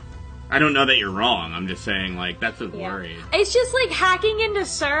 I don't know that you're wrong, I'm just saying, like, that's what's worried. It's just like hacking into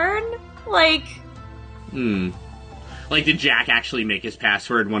CERN, like... Like, did Jack actually make his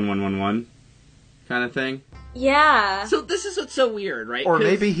password 1111? Kind of thing? Yeah. So this is what's so weird, right? Or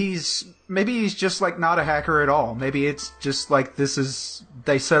maybe he's just like not a hacker at all. Maybe it's just like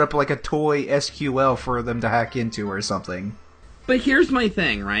they set up like a toy SQL for them to hack into or something. But here's my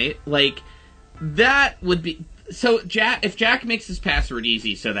thing, right? Like, that would be... So, if Jack makes his password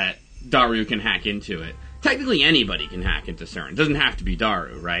easy so that Daru can hack into it, technically anybody can hack into CERN. It doesn't have to be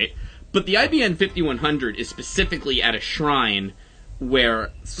Daru, right? But the IBM 5100 is specifically at a shrine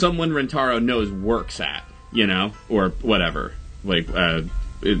where someone Rentaro knows works at, or whatever. Like,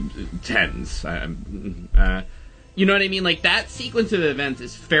 tens. You know what I mean? Like, that sequence of events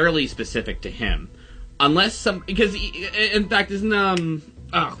is fairly specific to him. Unless because, in fact, isn't,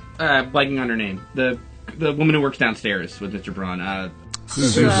 blanking on her name. The woman who works downstairs with Mr. Braun.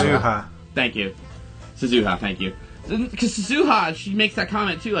 Suzuha. Thank you. Suzuha, thank you. Because Suzuha, she makes that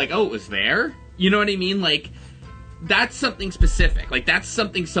comment too, like, oh, it was there? You know what I mean? Like, that's something specific. Like, that's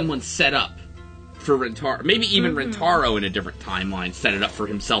something someone set up for Rentaro. Maybe even Rentaro in a different timeline set it up for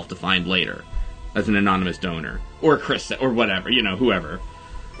himself to find later as an anonymous donor. Or Chris, or whatever, whoever.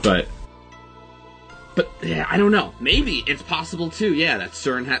 But yeah, I don't know. Maybe it's possible too. Yeah, that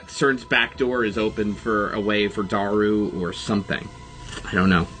CERN's back door is open for a way for Daru or something. I don't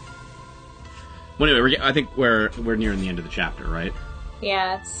know. Well, anyway, I think we're nearing the end of the chapter, right?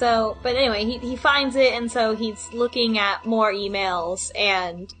 Yeah. So, but anyway, he finds it, and so he's looking at more emails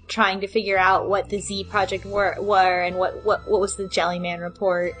and trying to figure out what the Z Project were and what was the Jellyman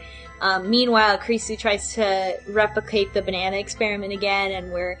report. Meanwhile, Kurisu tries to replicate the banana experiment again,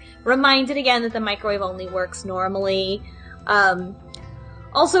 and we're reminded again that the microwave only works normally.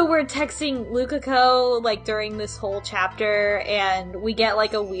 Also, we're texting Lukako, like, during this whole chapter, and we get,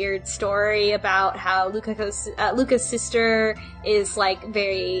 like, a weird story about how Luca's sister is, like,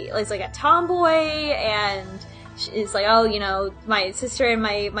 is, like, a tomboy, and is like, oh, my sister and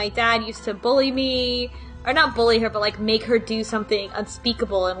my dad used to bully me, or not bully her, but, like, make her do something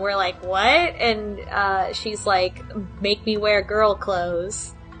unspeakable, and we're like, what? And, she's like, make me wear girl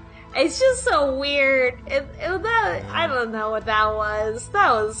clothes. It's just so weird. I don't know what that was.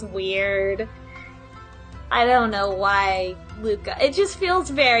 That was weird. I don't know why Luca... It just feels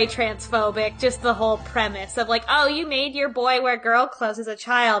very transphobic, just the whole premise of like, oh, you made your boy wear girl clothes as a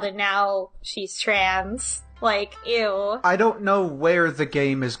child and now she's trans. Like, ew. I don't know where the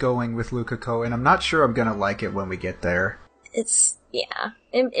game is going with Lukako, and I'm not sure I'm gonna like it when we get there. Yeah.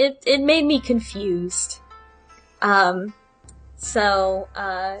 It made me confused. So,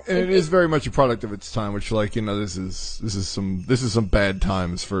 and it is very much a product of its time, which, like, this is some bad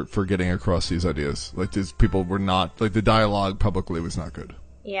times for getting across these ideas. Like, these people were not, like, the dialogue publicly was not good.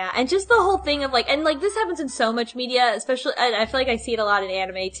 Yeah, and just the whole thing of, like, and, like, this happens in so much media, especially, and I feel like I see it a lot in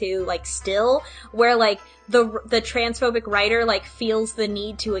anime, too, like, still, where, like, the transphobic writer, like, feels the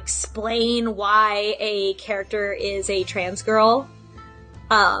need to explain why a character is a trans girl.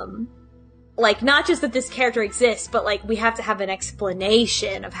 Like, not just that this character exists, but, like, we have to have an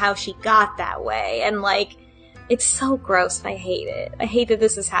explanation of how she got that way. And, like, it's so gross and I hate it. I hate that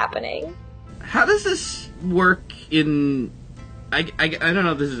this is happening. How does this work in... I don't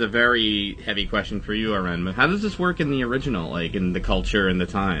know if this is a very heavy question for you, Aren, but how does this work in the original, like, in the culture and the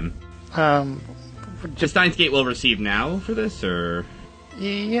time? Does Steins Gate well received now for this, or...?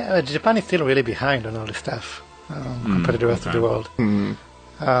 Yeah, Japan is still really behind on all this stuff compared to the rest of the world.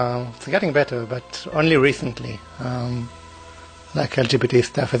 It's getting better, but only recently. Like LGBT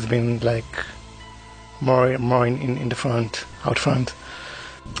stuff has been like more in the front, out front.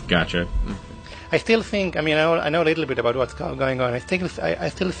 Gotcha. I still think. I mean, I know a little bit about what's going on. I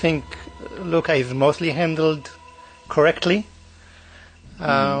still think Luca is mostly handled correctly.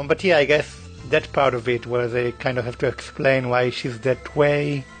 But yeah, I guess that part of it where they kind of have to explain why she's that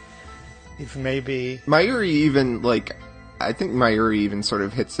way is maybe... Mayuri even, like, I think Mayuri even sort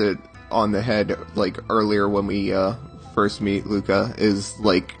of hits it on the head, like, earlier when we first meet Luca, is,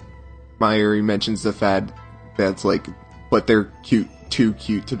 like, Mayuri mentions the fact that's, like, but they're too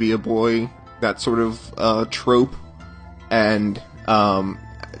cute to be a boy, that sort of trope, and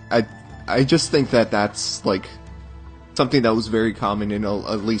I just think that's, like, something that was very common in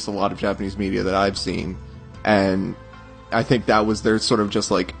at least a lot of Japanese media that I've seen, and I think that was their sort of just,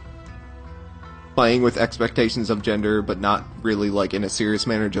 like, playing with expectations of gender, but not really, like, in a serious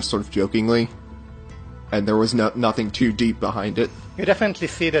manner, just sort of jokingly, and there was nothing too deep behind it. You definitely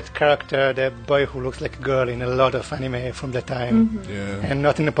see that character, the boy who looks like a girl, in a lot of anime from that time, and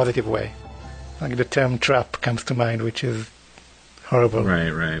not in a positive way. Like, the term trap comes to mind, which is horrible.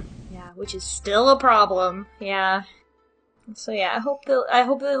 Right. Yeah, which is still a problem. Yeah. So yeah,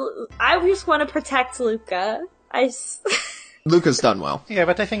 I just want to protect Luca. Luca's done well. Yeah,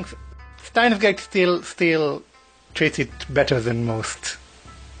 but I think Steins Gate still treats it better than most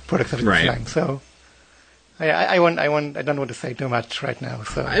products of its time. So I don't want to say too much right now.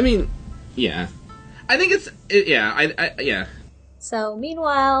 So I mean, yeah, I think yeah. So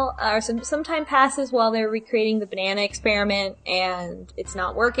meanwhile, some time passes while they're recreating the banana experiment, and it's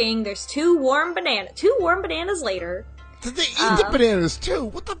not working. There's two warm bananas later. Did they eat the bananas too?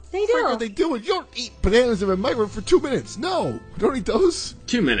 What the frick are they doing? You don't eat bananas in a microwave for 2 minutes. No, don't eat those.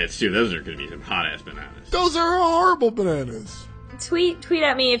 2 minutes too. Those are going to be some hot ass bananas. Those are horrible bananas. Tweet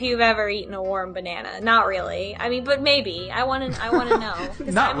at me if you've ever eaten a warm banana. Not really. I mean, but maybe. I want to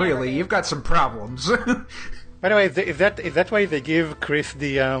know. Not really. You've got some problems. By the way, is that why they give Chris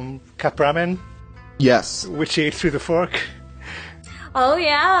the cup ramen? Yes. Which he eats with a fork? Oh,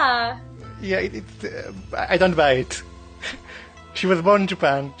 yeah. Yeah, I don't buy it. She was born in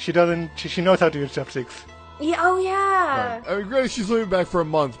Japan. She knows how to use chopsticks. Yeah, oh, yeah. Right. I mean, granted, she's living back for a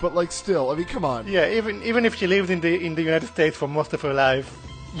month, but, like, still, I mean, come on. Yeah, even if she lives in the United States for most of her life,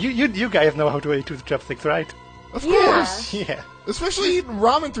 you guys know how to eat with chopsticks, right? Of course. Yeah. Especially eating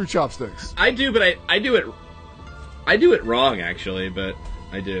ramen through chopsticks. I do, but I do it wrong, actually, but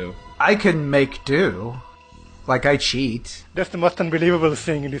I do. I can make do. Like, I cheat. That's the most unbelievable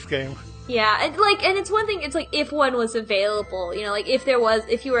thing in this game. Yeah, and it's one thing, it's like, if one was available, you know, like, if you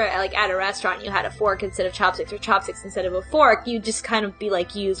were, like, at a restaurant and you had a fork instead of chopsticks, or chopsticks instead of a fork, you'd just kind of be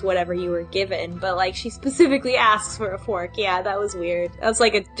like, use whatever you were given, but, like, she specifically asks for a fork. Yeah, that was weird. That was,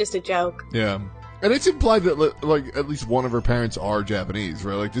 like, just a joke. Yeah. And it's implied that, like, at least one of her parents are Japanese,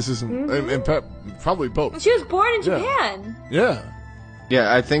 right? Like, this isn't... And probably both. She was born in Japan. Yeah.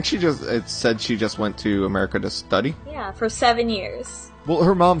 Yeah, I think it said she just went to America to study. Yeah, for 7 years. Well,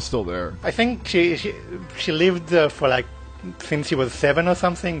 her mom's still there. I think she lived for, like, since she was 7 or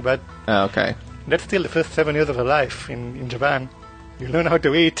something, but... Okay. That's still the first 7 years of her life in Japan. You learn how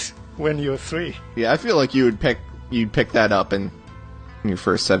to eat when you're 3. Yeah, I feel like you'd pick that up in your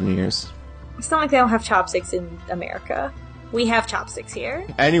first 7 years. It's not like they don't have chopsticks in America. We have chopsticks here.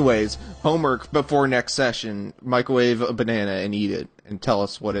 Anyways, homework before next session. Microwave a banana and eat it. And tell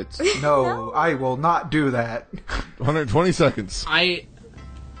us what it's... No, I will not do that. 120 seconds.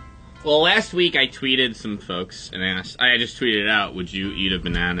 Well, last week I tweeted some folks and asked... I just tweeted out, would you eat a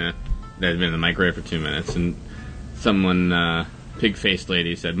banana that had been in the microwave for 2 minutes? And someone, pig-faced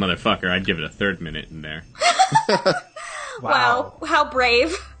lady, said, motherfucker, I'd give it a third minute in there. Wow, how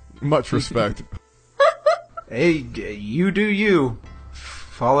brave. Much respect. Hey, you do you.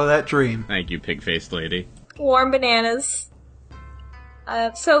 Follow that dream. Thank you, pig-faced lady. Warm bananas.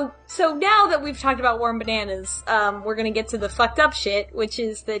 So now that we've talked about warm bananas, we're gonna get to the fucked up shit, which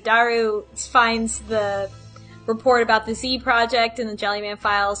is that Daru finds the report about the Z project in the Jellyman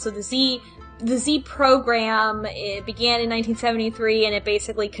files. So the Z program, it began in 1973, and it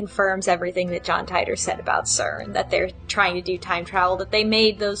basically confirms everything that John Titor said about CERN, that they're trying to do time travel, that they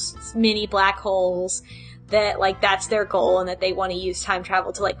made those mini black holes, that, like, that's their goal, and that they want to use time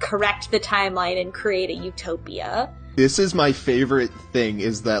travel to, like, correct the timeline and create a utopia. This is my favorite thing,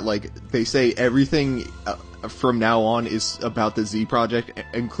 is that, like, they say everything from now on is about the Z project,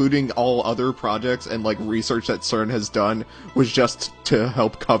 including all other projects and, like, research that CERN has done, was just to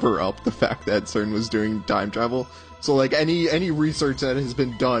help cover up the fact that CERN was doing time travel. So, like, any research that has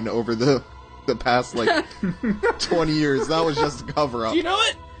been done over the past, like, 20 years, that was just a cover up. Do you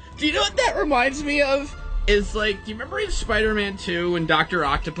know what that reminds me of? Is like, do you remember in Spider-Man 2 when Dr.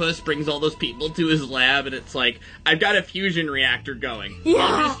 Octopus brings all those people to his lab and it's like, I've got a fusion reactor going. Yeah.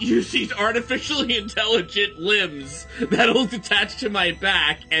 I'll just use these artificially intelligent limbs that'll attach to my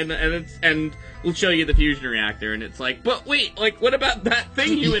back and we'll show you the fusion reactor. And it's like, but wait, like, what about that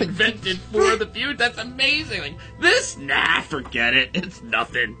thing you invented for the fusion? That's amazing. Like, this? Nah, forget it. It's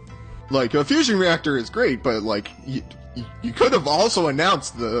nothing. Like, a fusion reactor is great, but, like, you could have also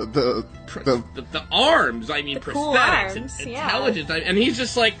announced the arms, I mean, the cool prosthetics, arms, intelligence, and he's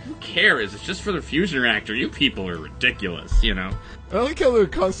just like, who cares? It's just for the fusion reactor. You people are ridiculous, you know? I like how they're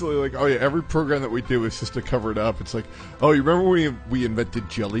constantly like, oh yeah, every program that we do is just to cover it up. It's like, oh, you remember when we invented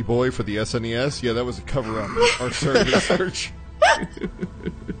Jelly Boy for the SNES? Yeah, that was a cover up. Our CERN research.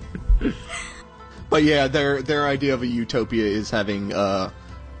 But yeah, their idea of a utopia is having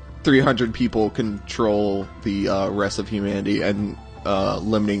 300 people control the rest of humanity and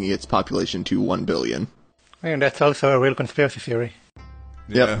limiting its population to 1 billion. And that's also a real conspiracy theory.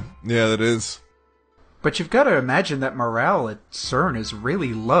 Yeah, yeah, that is. But you've got to imagine that morale at CERN is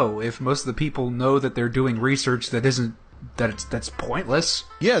really low if most of the people know that they're doing research that's pointless.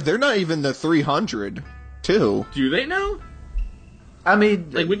 Yeah, they're not even the 300, too. Do they know? I mean,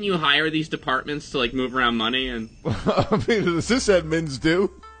 Like, wouldn't you hire these departments to, like, move around money and... I mean, the sysadmins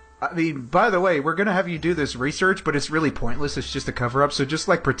do. I mean, by the way, we're gonna have you do this research, but it's really pointless. It's just a cover-up, so just,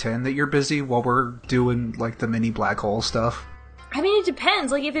 like, pretend that you're busy while we're doing, like, the mini black hole stuff. I mean, it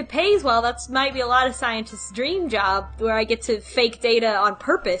depends. Like, if it pays well, that might be a lot of scientists' dream job, where I get to fake data on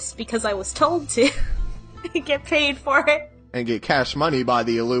purpose because I was told to. Get paid for it. And get cash money by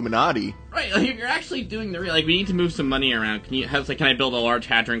the Illuminati. Right, like, if you're actually doing the real... Like, we need to move some money around. Can I build a Large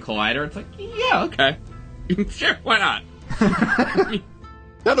Hadron Collider? It's like, yeah, okay. Sure, why not?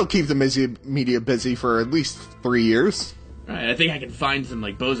 That'll keep the media busy for at least 3 years. Right, I think I can find some,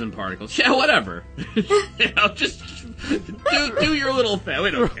 like, boson particles. Yeah, whatever. You know, just do your little thing.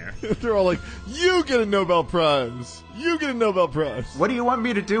 We don't care. They're all like, you get a Nobel Prize! You get a Nobel Prize! What do you want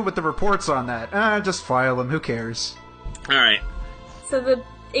me to do with the reports on that? Just file them. Who cares? Alright. So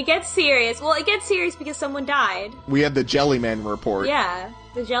it gets serious. Well, it gets serious because someone died. We have the Jellyman report. Yeah,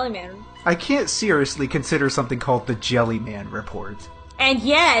 the Jellyman. I can't seriously consider something called the Jellyman Report. And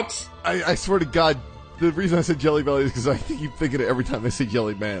yet... I swear to God, the reason I said Jelly Belly is because I keep thinking it every time I say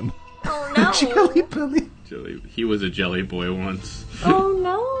Jelly Man. Oh no! Jelly Belly. He was a jelly boy once. Oh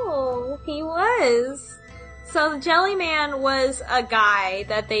no, he was. So the Jellyman was a guy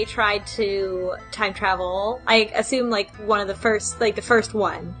that they tried to time travel. I assume like the first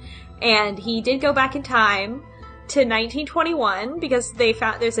one. And he did go back in time to 1921 because they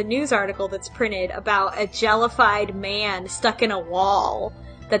found there's a news article that's printed about a jellified man stuck in a wall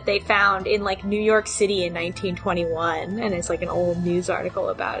that they found in like New York City in 1921, and it's like an old news article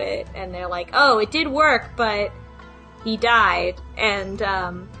about it, and they're like, oh, it did work, but he died, and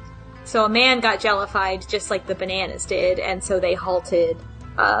so a man got jellified just like the bananas did, and so they halted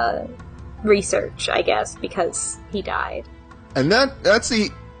research, I guess, because he died. And that's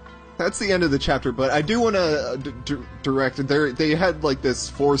the end of the chapter, but I do want to direct. They had like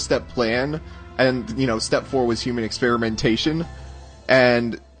this 4-step plan, and step 4 was human experimentation,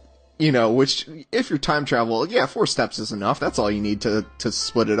 and which if you're time travel, 4 steps is enough. That's all you need to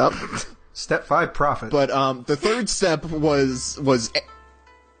split it up. Step 5, profit. But the third step was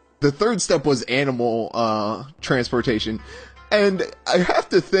animal transportation, and I have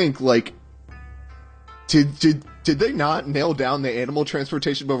to think like. Did they not nail down the animal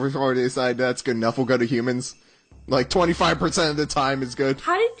transportation before they decided that's good enough? We'll go to humans. Like 25% of the time is good.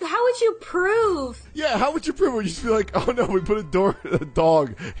 How would you prove? Yeah, how would you prove it? You'd just be like, oh no, we put a dog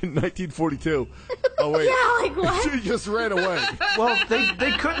in 1942. Oh wait, Yeah, like what? She just ran away. Well,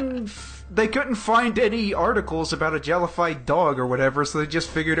 they couldn't find any articles about a jellified dog or whatever, so they just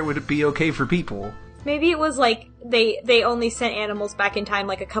figured it would be okay for people. Maybe it was like they only sent animals back in time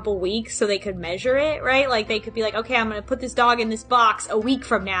like a couple weeks so they could measure it, right? Like they could be like, okay, I'm gonna put this dog in this box a week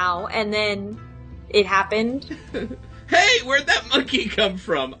from now, and then it happened. Hey, where'd that monkey come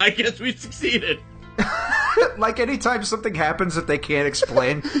from? I guess we succeeded. Like anytime something happens that they can't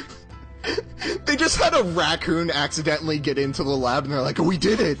explain. They just had a raccoon accidentally get into the lab, and they're like, oh, we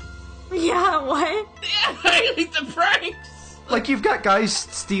did it. Yeah, what? Yeah, like the pranks. Like, you've got guys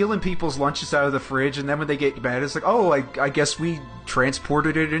stealing people's lunches out of the fridge, and then when they get mad, it's like, oh, I guess we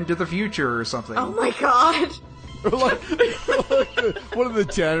transported it into the future or something. Oh my god. like, one of the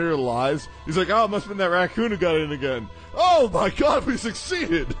janitor lies. He's like, oh, it must have been that raccoon who got in again. Oh my god, we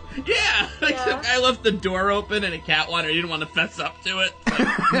succeeded! Yeah! Like, some guy left the door open and a cat wanted, he didn't want to fess up to it.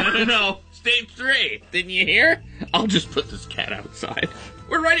 Like, no. Stage 3. Didn't you hear? I'll just put this cat outside.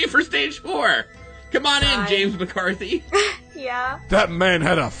 We're ready for stage 4. Come on in, James McCarthy. Yeah. That man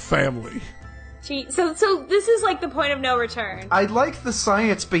had a family. Gee, so this is like the point of no return. I like the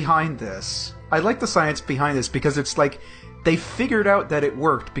science behind this. Because it's like, they figured out that it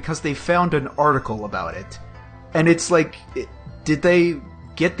worked because they found an article about it. And it's like, did they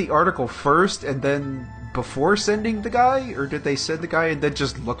get the article first and then before sending the guy? Or did they send the guy and then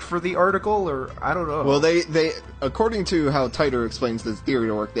just look for the article? Or, I don't know. Well, they according to how Titer explains this theory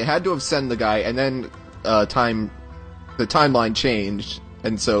to work, they had to have sent the guy, and then the timeline changed,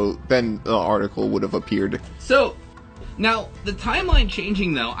 and so then the article would have appeared. So, now, the timeline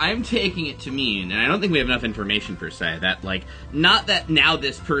changing, though, I'm taking it to mean, and I don't think we have enough information per se, that, like, not that now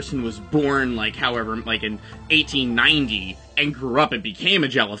this person was born, like, however, like, in 1890, and grew up and became a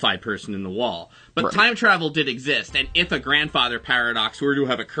jellified person in the wall. But right. Time travel did exist, and if a grandfather paradox were to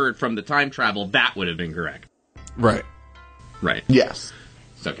have occurred from the time travel, that would have been correct. Right. Right. Yes.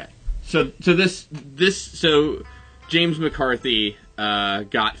 It's okay. So James McCarthy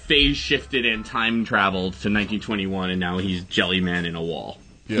got phase shifted and time traveled to 1921, and now he's Jellyman in a wall.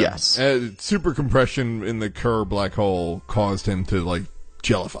 Yeah. Yes. Super compression in the Kerr black hole caused him to, like,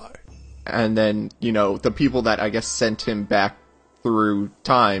 jellify. And then, the people that I guess sent him back through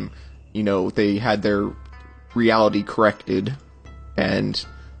time, they had their reality corrected, and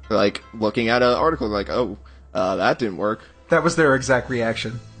like looking at an article like, oh, that didn't work. That was their exact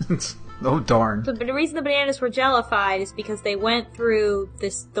reaction. Oh, darn. So, but the reason the bananas were jellified is because they went through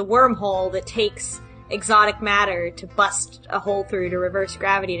the wormhole that takes exotic matter to bust a hole through to reverse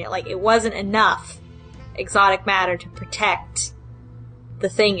gravity, and it wasn't enough exotic matter to protect the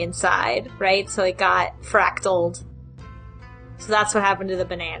thing inside, right? So it got fractaled. So that's what happened to the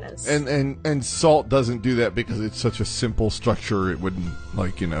bananas. And salt doesn't do that because it's such a simple structure. It wouldn't,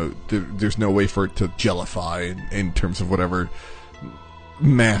 there's no way for it to jellify in terms of whatever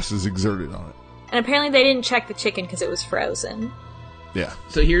mass is exerted on it. And apparently they didn't check the chicken because it was frozen. Yeah.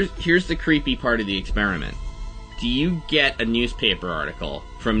 So here's the creepy part of the experiment. Do you get a newspaper article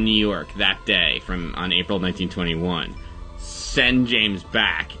from New York that day on April 1921? Send James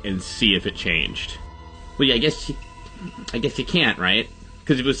back and see if it changed. Well, yeah, I guess you can't, right?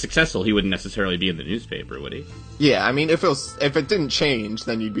 Because if it was successful, he wouldn't necessarily be in the newspaper, would he? Yeah, I mean, if it didn't change,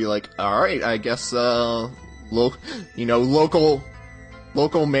 then you'd be like, all right, I guess, local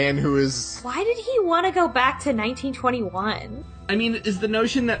man who is. Why did he want to go back to 1921? I mean, is the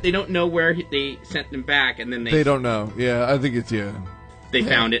notion that they don't know where they sent him back, and then they don't know? Yeah, I think it's They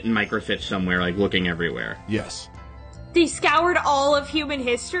found it in microfiche somewhere, like looking everywhere. Yes. They scoured all of human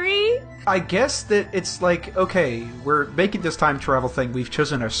history? I guess that it's like, okay, we're making this time travel thing, we've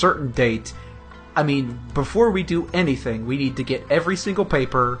chosen a certain date. I mean, before we do anything, we need to get every single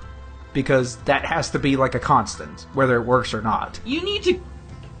paper, because that has to be like a constant, whether it works or not. You need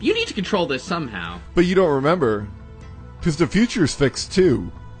to control this somehow. But you don't remember, because the future's fixed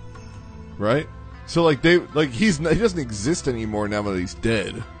too, right? So he doesn't exist anymore now that he's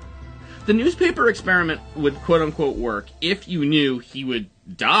dead. The newspaper experiment would quote-unquote work if you knew he would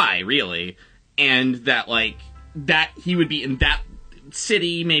die, really, and that he would be in that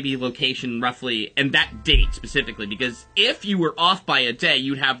city, maybe location, roughly, and that date specifically, because if you were off by a day,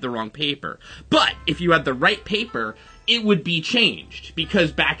 you'd have the wrong paper. But if you had the right paper, it would be changed,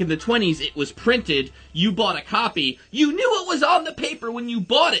 because back in the 20s, it was printed, you bought a copy, you knew it was on the paper when you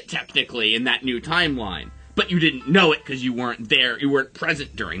bought it, technically, in that new timeline. But you didn't know it because you weren't there, you weren't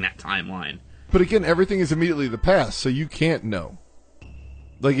present during that timeline. But again, everything is immediately the past, so you can't know.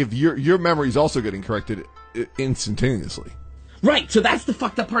 Like, if your memory's also getting corrected instantaneously. Right, so that's the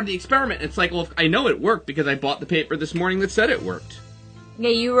fucked up part of the experiment. It's like, well, I know it worked because I bought the paper this morning that said it worked. Yeah,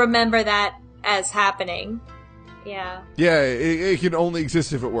 you remember that as happening. Yeah. Yeah, it can only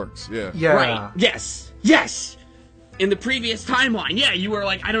exist if it works, yeah. Yeah. Right, yes! In the previous timeline, yeah, you were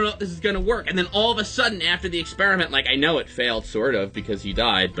like, I don't know if this is gonna work, and then all of a sudden, after the experiment, I know it failed, sort of, because he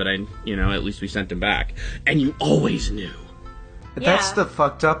died, but at least we sent him back. And you always knew. That's Yeah. the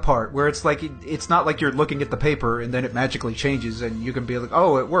fucked up part, where it's like, it's not like you're looking at the paper and then it magically changes and you can be like,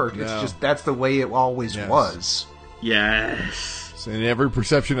 oh, it worked. No. It's just, that's the way it always was. Yes. So in every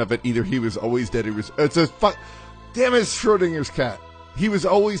perception of it, either he was always dead, damn it, Schrodinger's cat. He was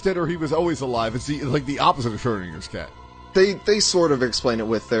always dead or he was always alive. It's the opposite of Schrodinger's cat. They sort of explain it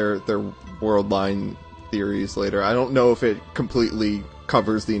with their world line theories later. I don't know if it completely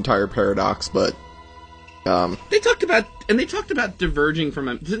covers the entire paradox, but They talked about diverging from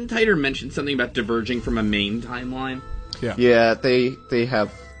a... Didn't Titer mention something about diverging from a main timeline? yeah, they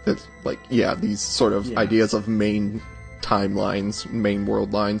have these sort of ideas of main timelines, main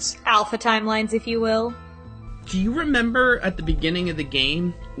world lines. Alpha timelines, if you will. Do you remember at the beginning of the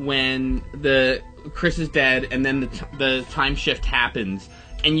game when Chris is dead and then the time shift happens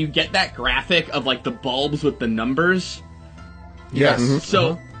and you get that graphic of like the bulbs with the numbers? Yes. Mm-hmm.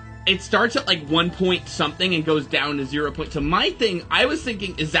 So it starts at like 1 point something and goes down to 0 point. So my thing, I was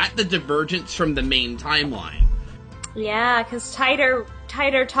thinking, is that the divergence from the main timeline? Yeah, because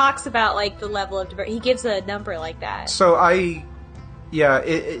Titer talks about like the level of he gives a number like that. So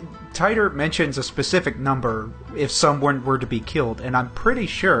Titer mentions a specific number if someone were to be killed, and I'm pretty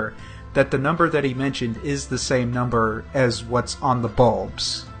sure that the number that he mentioned is the same number as what's on the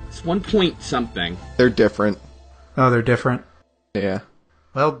bulbs. It's 1 point something. They're different. Oh, they're different? Yeah.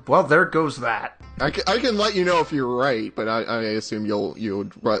 Well, there goes that. I can let you know if you're right, but I assume you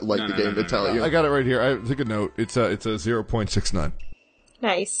would like the game to tell you. I got it right here. I took a note. It's a 0.69.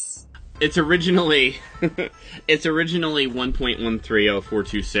 Nice. It's originally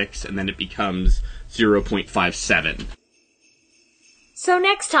 1.130426, and then it becomes 0.57. So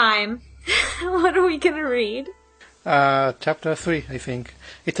next time, what are we gonna read? Chapter 3, I think.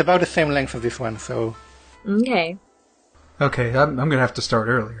 It's about the same length as this one, so... Okay. Okay, I'm gonna have to start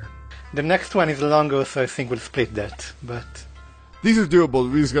earlier. The next one is longer, so I think we'll split that, but... These are doable.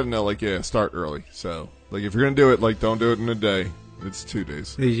 We just gotta know, start early. So, if you're gonna do it, don't do it in a day. It's 2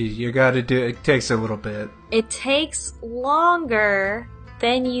 days. You gotta do it. It takes a little bit. It takes longer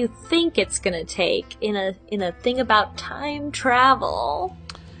than you think it's gonna take in a thing about time travel.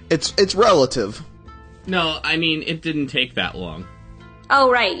 It's relative. No, I mean, it didn't take that long.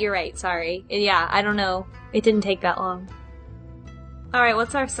 Oh, right, you're right, sorry. Yeah, I don't know. It didn't take that long. Alright,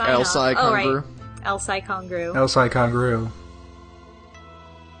 what's our sign off? Elsai Oh, Congru. right. Elsai Congru. Elsai Congru.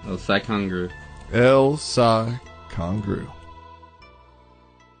 El Sai Kongru. El Sai Kongru.